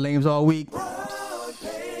laughing all lames all week.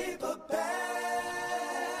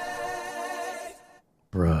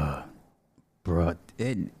 Bruh.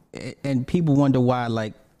 And people wonder why,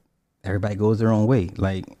 like, everybody goes their own way.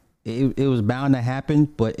 Like, it was bound to happen,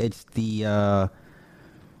 but it's I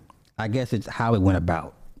guess it's how it went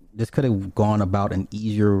about. This could have gone about an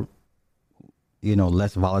easier,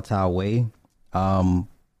 less volatile way.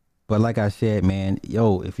 But like I said, man,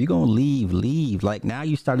 yo, if you're gonna leave. Like, now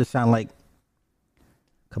you start to sound like,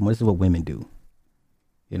 come on, this is what women do.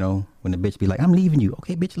 When the bitch be like, I'm leaving you.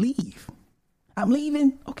 Okay, bitch, leave. I'm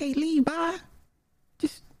leaving. Okay, leave. Bye.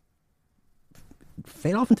 Just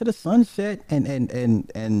fade off into the sunset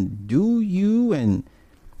and do you.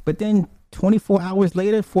 But then 24 hours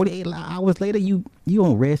later, 48 hours later, you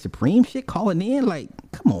on Red Supreme shit calling in. Like,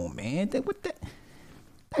 come on, man. That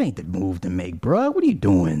ain't the move to make, bruh. What are you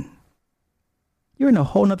doing? You're in a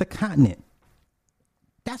whole nother continent.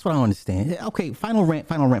 That's what I don't understand. Okay, final rant.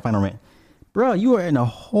 Bruh, you are in a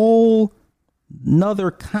whole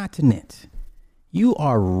nother continent. You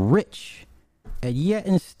are rich, and yet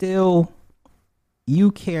and still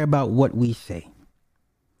you care about what we say.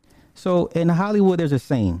 So in Hollywood, there's a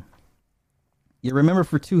saying. You remember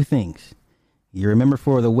for two things. You remember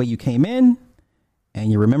for the way you came in,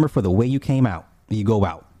 and you remember for the way you came out. You go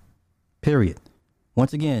out. Period.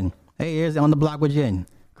 Once again, hey, here's On the Block with Jen.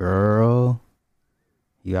 Girl,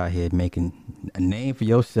 you out here making a name for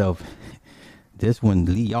yourself. This one,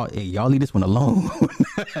 y'all leave this one alone.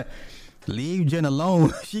 Leave Jen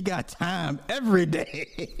alone. She got time every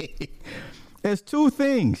day. There's two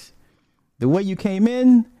things. The way you came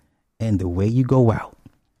in and the way you go out.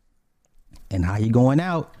 And how you going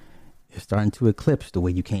out is starting to eclipse the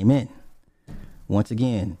way you came in. Once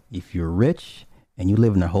again, if you're rich and you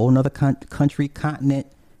live in a whole nother country, continent,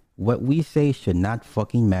 what we say should not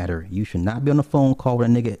fucking matter. You should not be on the phone call with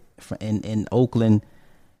a nigga in Oakland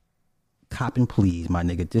copping please, my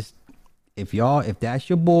nigga. Just, if that's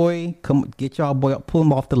your boy, come get y'all boy up, pull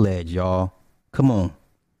him off the ledge, y'all. Come on.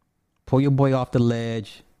 Pull your boy off the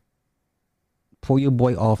ledge. Pull your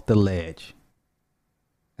boy off the ledge.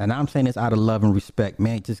 And I'm saying this out of love and respect,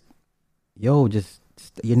 man. You're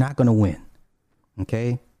not going to win.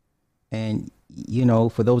 Okay? And,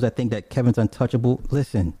 for those that think that Kevin's untouchable,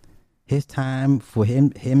 listen, his time for him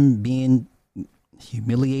being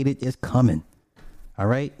humiliated is coming. All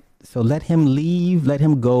right? So let him leave, let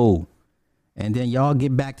him go. And then y'all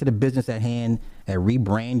get back to the business at hand and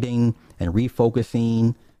rebranding and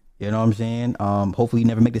refocusing. You know what I'm saying? Hopefully you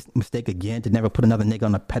never make this mistake again, to never put another nigga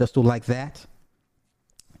on a pedestal like that.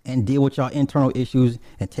 And deal with y'all internal issues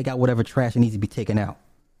and take out whatever trash that needs to be taken out.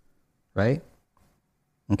 Right?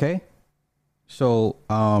 Okay? So,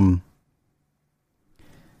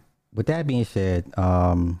 with that being said,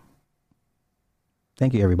 thank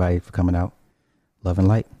you everybody for coming out. Love and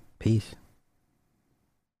light. Peace.